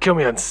toys. They'll kill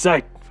me on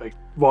sight if I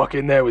walk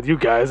in there with you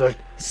guys.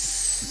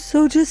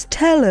 So just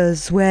tell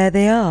us where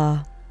they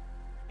are.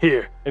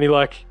 Here, and he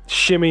like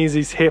shimmies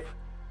his hip.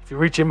 If you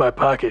reach in my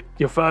pocket,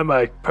 you'll find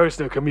my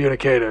personal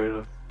communicator.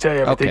 It'll tell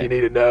you everything Okay.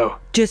 you need to know.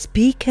 Just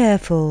be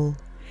careful.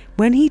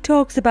 When he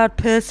talks about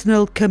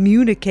personal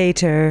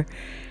communicator,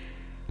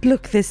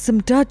 look, there's some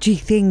dodgy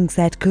things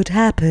that could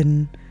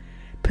happen.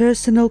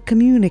 Personal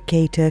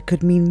communicator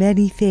could mean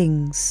many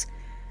things.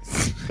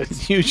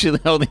 It usually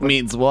only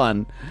means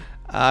one.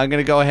 I'm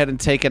going to go ahead and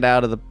take it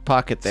out of the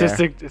pocket there.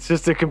 It's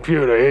just a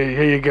computer.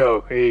 Here you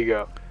go.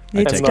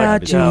 It's take it.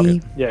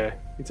 dodgy. Yeah,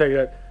 you take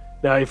it.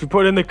 Now, if you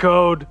put in the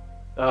code,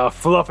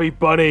 Fluffy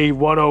Bunny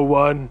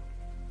 101.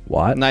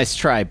 What? Nice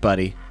try,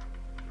 buddy.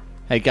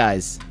 Hey,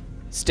 guys,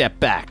 step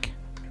back.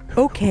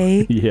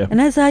 Okay. Yeah.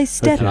 And as I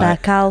step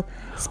back, I'll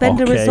spend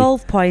a Okay.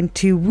 resolve point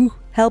to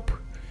help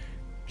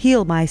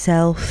heal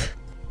myself.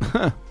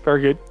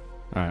 Very good.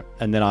 All right.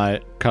 And then I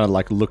kind of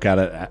like look at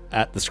it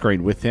at the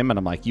screen with him, and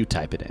I'm like, you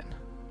type it in.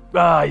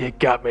 Ah, you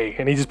got me.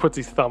 And he just puts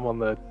his thumb on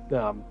the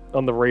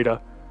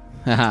reader.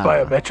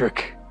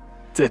 Biometric.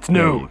 It's There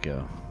new. you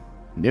go.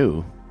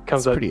 New.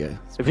 Comes It's up. pretty,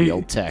 it's pretty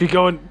old tech.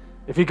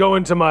 If you go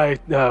into my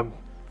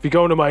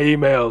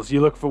emails,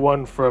 you look for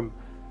one from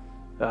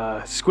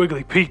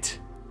Squiggly Pete.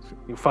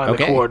 You find the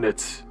Okay.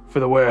 coordinates for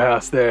the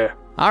warehouse there.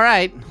 All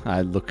right.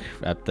 I look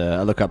up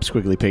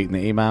Squiggly Pete in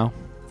the email.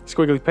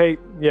 Squiggly Pete.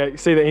 Yeah, you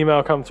see the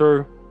email come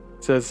through.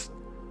 It says,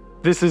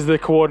 "This is the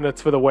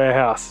coordinates for the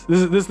warehouse.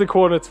 This is the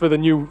coordinates for the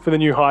new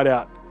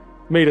hideout.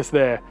 Meet us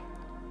there."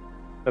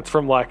 That's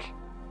from like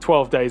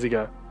 12 days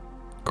ago.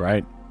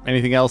 Great.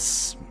 Anything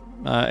else?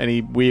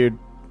 Any weird,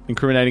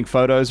 incriminating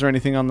photos or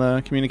anything on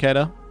the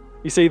communicator?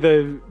 You see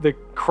the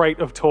crate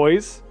of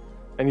toys,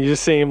 and you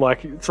just see him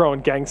like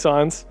throwing gang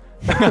signs.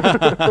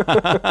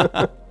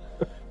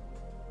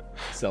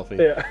 Selfie.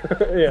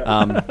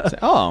 Yeah.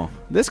 Oh,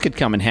 this could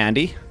come in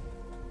handy.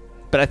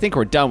 But I think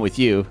we're done with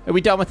you. Are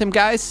we done with him,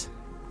 guys?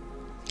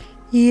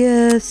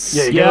 Yes.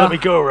 Yeah, you Yeah. gotta let me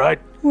go, right?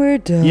 We're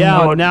done.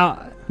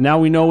 Yeah, now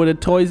we know where the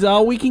toys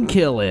are. We can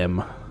kill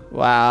him.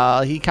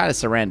 Well, he kind of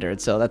surrendered,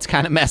 so that's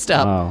kind of messed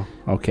up. Oh,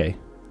 okay.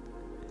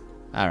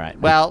 All right.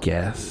 Well,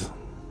 Guess.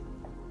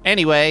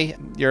 anyway,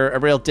 you're a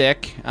real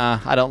dick.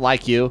 I don't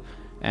like you,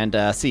 and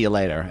see you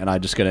later. And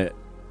I'm just gonna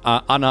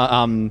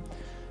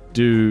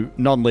do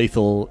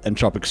non-lethal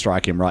entropic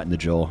strike him right in the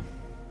jaw.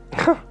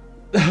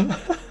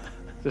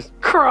 Just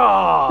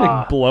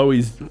craw. Blow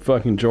his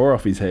fucking jaw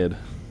off his head.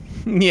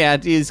 Yeah,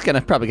 he's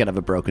probably gonna have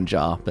a broken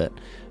jaw, but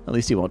at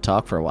least he won't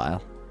talk for a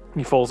while.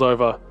 He falls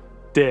over,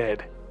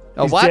 dead.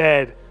 Oh, He's what?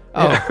 dead.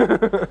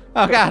 Oh,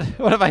 oh God,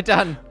 what have I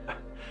done?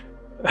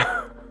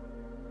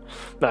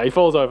 No, he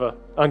falls over,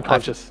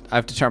 unconscious. I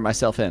have to turn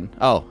myself in.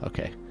 Oh,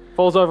 okay.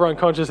 Falls over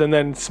unconscious and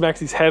then smacks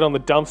his head on the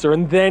dumpster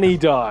and then he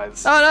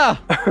dies. Oh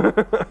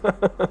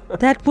no!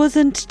 That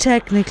wasn't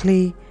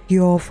technically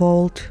your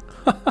fault.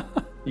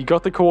 You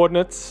got the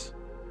coordinates.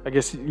 I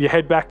guess you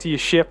head back to your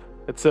ship.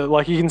 It's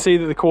like you can see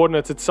that the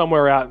coordinates, it's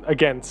somewhere out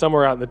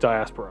in the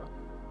diaspora.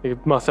 You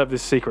must have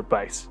this secret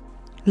base.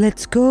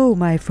 Let's go,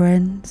 my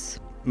friends.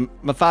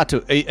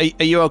 Mafatu,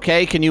 are you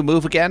okay? Can you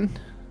move again?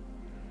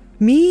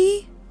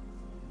 Me?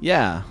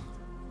 Yeah.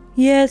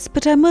 Yes,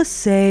 but I must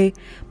say,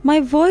 my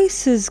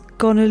voice has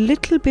gone a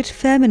little bit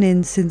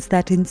feminine since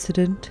that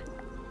incident.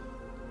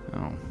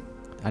 Oh,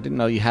 I didn't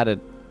know you had a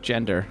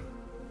gender.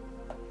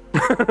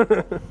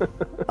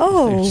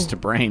 Oh, Just a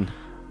brain.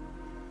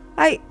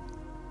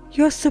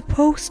 You're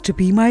supposed to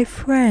be my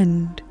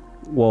friend.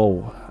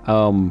 Whoa.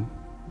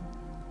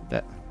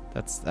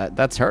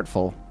 That's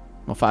hurtful,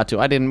 Mafatu.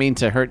 I didn't mean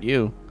to hurt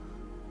you.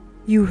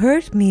 You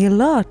hurt me a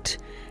lot.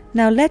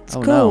 Now let's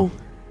Oh, go. no.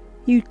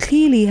 You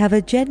clearly have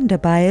a gender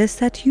bias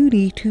that you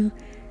need to,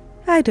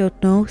 I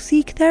don't know,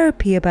 seek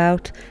therapy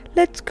about.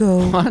 Let's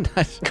go. What?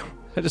 I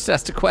just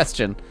asked a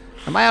question.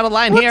 Am I out of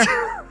line here?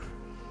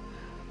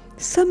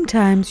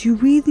 Sometimes you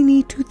really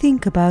need to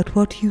think about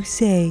what you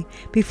say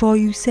before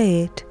you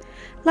say it.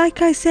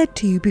 Like I said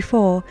to you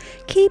before,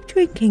 keep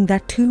drinking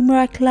that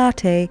turmeric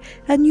latte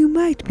and you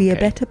might be a Okay.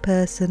 better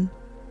person.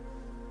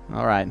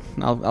 All right,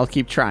 I'll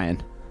keep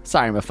trying.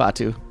 Sorry,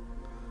 Mafatu.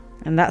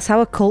 And that's how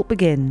a cult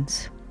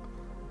begins.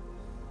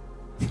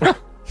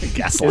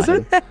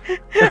 Gaslighting.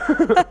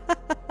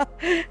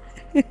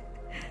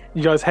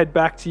 You guys head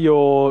back to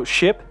your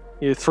ship,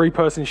 your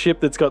 3-person ship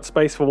that's got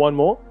space for one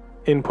more.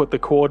 Input the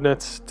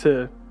coordinates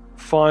to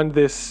find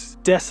this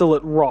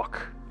desolate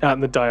rock out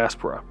in the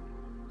diaspora.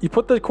 You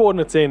put the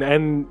coordinates in,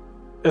 and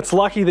it's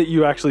lucky that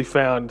you actually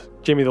found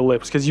Jimmy the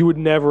Lips, because you would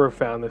never have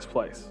found this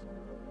place.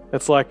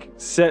 It's like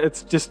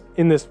it's just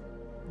in this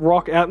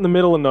rock out in the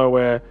middle of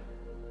nowhere,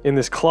 in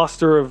this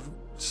cluster of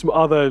some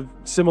other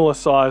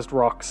similar-sized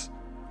rocks.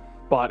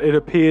 But it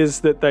appears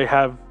that they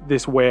have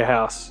this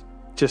warehouse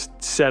just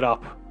set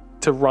up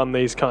to run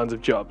these kinds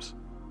of jobs.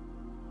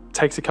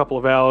 Takes a couple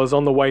of hours.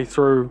 On the way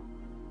through,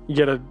 you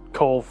get a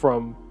call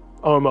from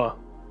Omar,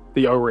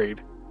 the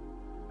O-Reed.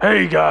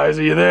 Hey guys,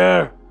 are you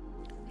there?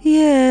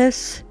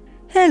 Yes.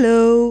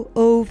 Hello,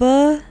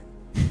 over.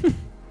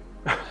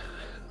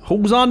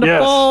 Who's on the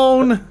Yes.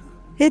 phone?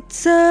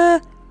 It's,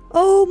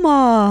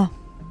 Omar.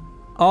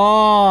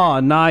 Oh,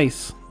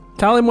 nice.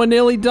 Tell him we're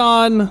nearly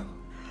done.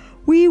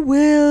 We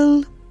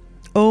will.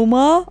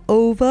 Omar,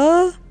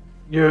 over.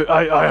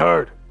 I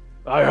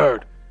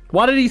heard.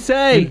 What did he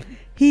say?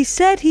 He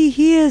said he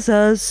hears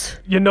us.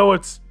 You know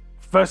it's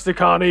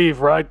Festicon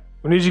Eve, right?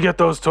 We need you to get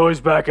those toys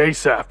back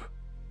ASAP.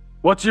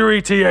 What's your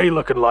ETA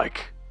looking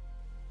like?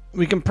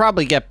 We can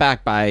probably get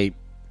back by,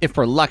 if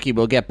we're lucky,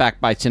 we'll get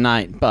back by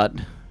tonight, but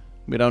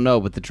We don't know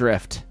with the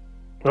drift.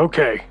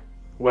 Okay.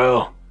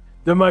 Well,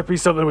 there might be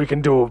something we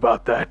can do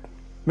about that.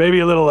 Maybe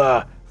a little,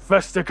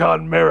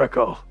 Festicon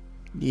miracle.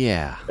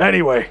 Yeah.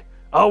 Anyway,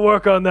 I'll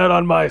work on that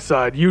on my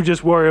side. You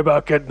just worry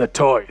about getting the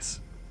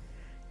toys.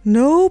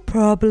 No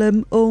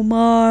problem,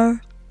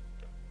 Omar.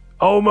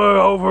 Omer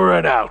over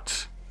and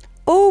out.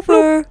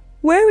 Over.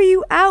 Where are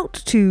you out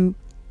to?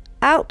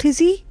 Out, is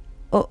he?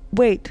 Oh,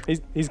 wait.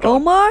 He's gone.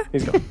 Omar?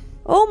 He's gone.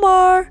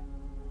 Omar.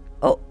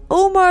 Oh,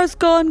 Omar's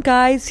gone,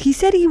 guys. He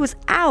said he was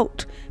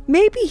out.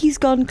 Maybe he's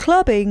gone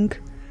clubbing.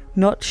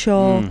 Not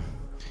sure.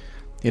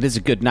 It is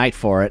a good night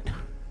for it.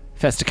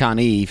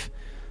 Festicon Eve.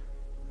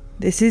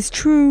 This is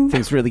true.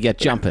 Things really get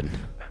jumping.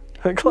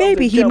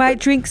 Maybe he might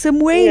drink some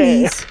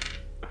Whaleys.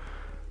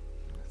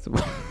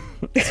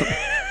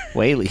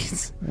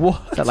 Whaleys.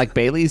 What? Is that like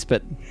Bailey's,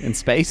 but in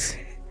space?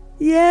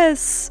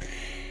 Yes.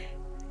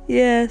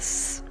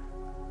 Yes.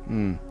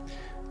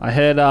 I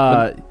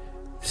had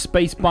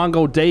Space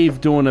Bongo Dave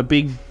doing a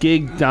big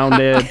gig down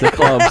there at the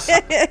clubs.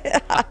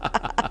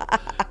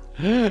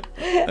 A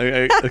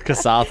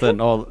Kasathan,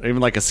 or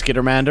even like a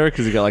Skittermander,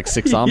 because he got like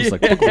 6 arms.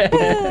 Like,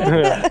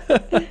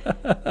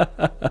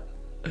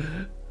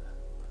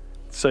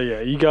 So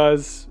yeah, you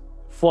guys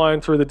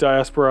flying through the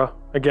diaspora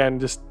again,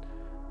 just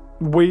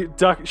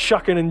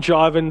shucking and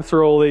jiving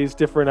through all these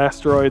different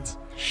asteroids.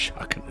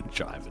 shucking and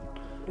jiving.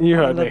 You I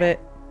heard love me.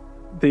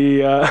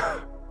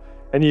 it.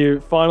 And you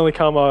finally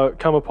come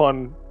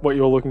upon what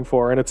you're looking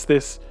for, and it's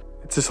this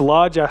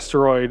large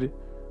asteroid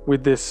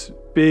with this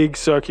big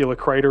circular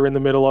crater in the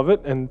middle of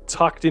it, and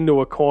tucked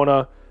into a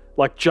corner,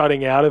 like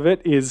jutting out of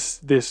it, is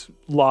this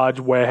large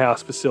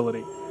warehouse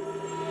facility.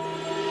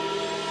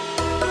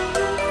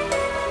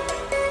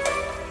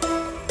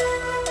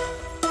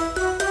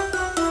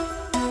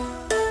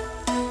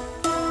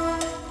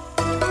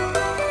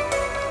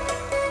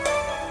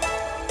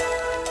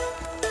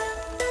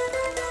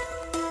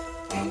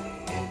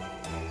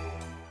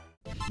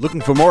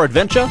 Looking for more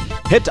adventure?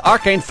 Head to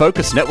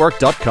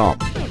ArcaneFocusNetwork.com.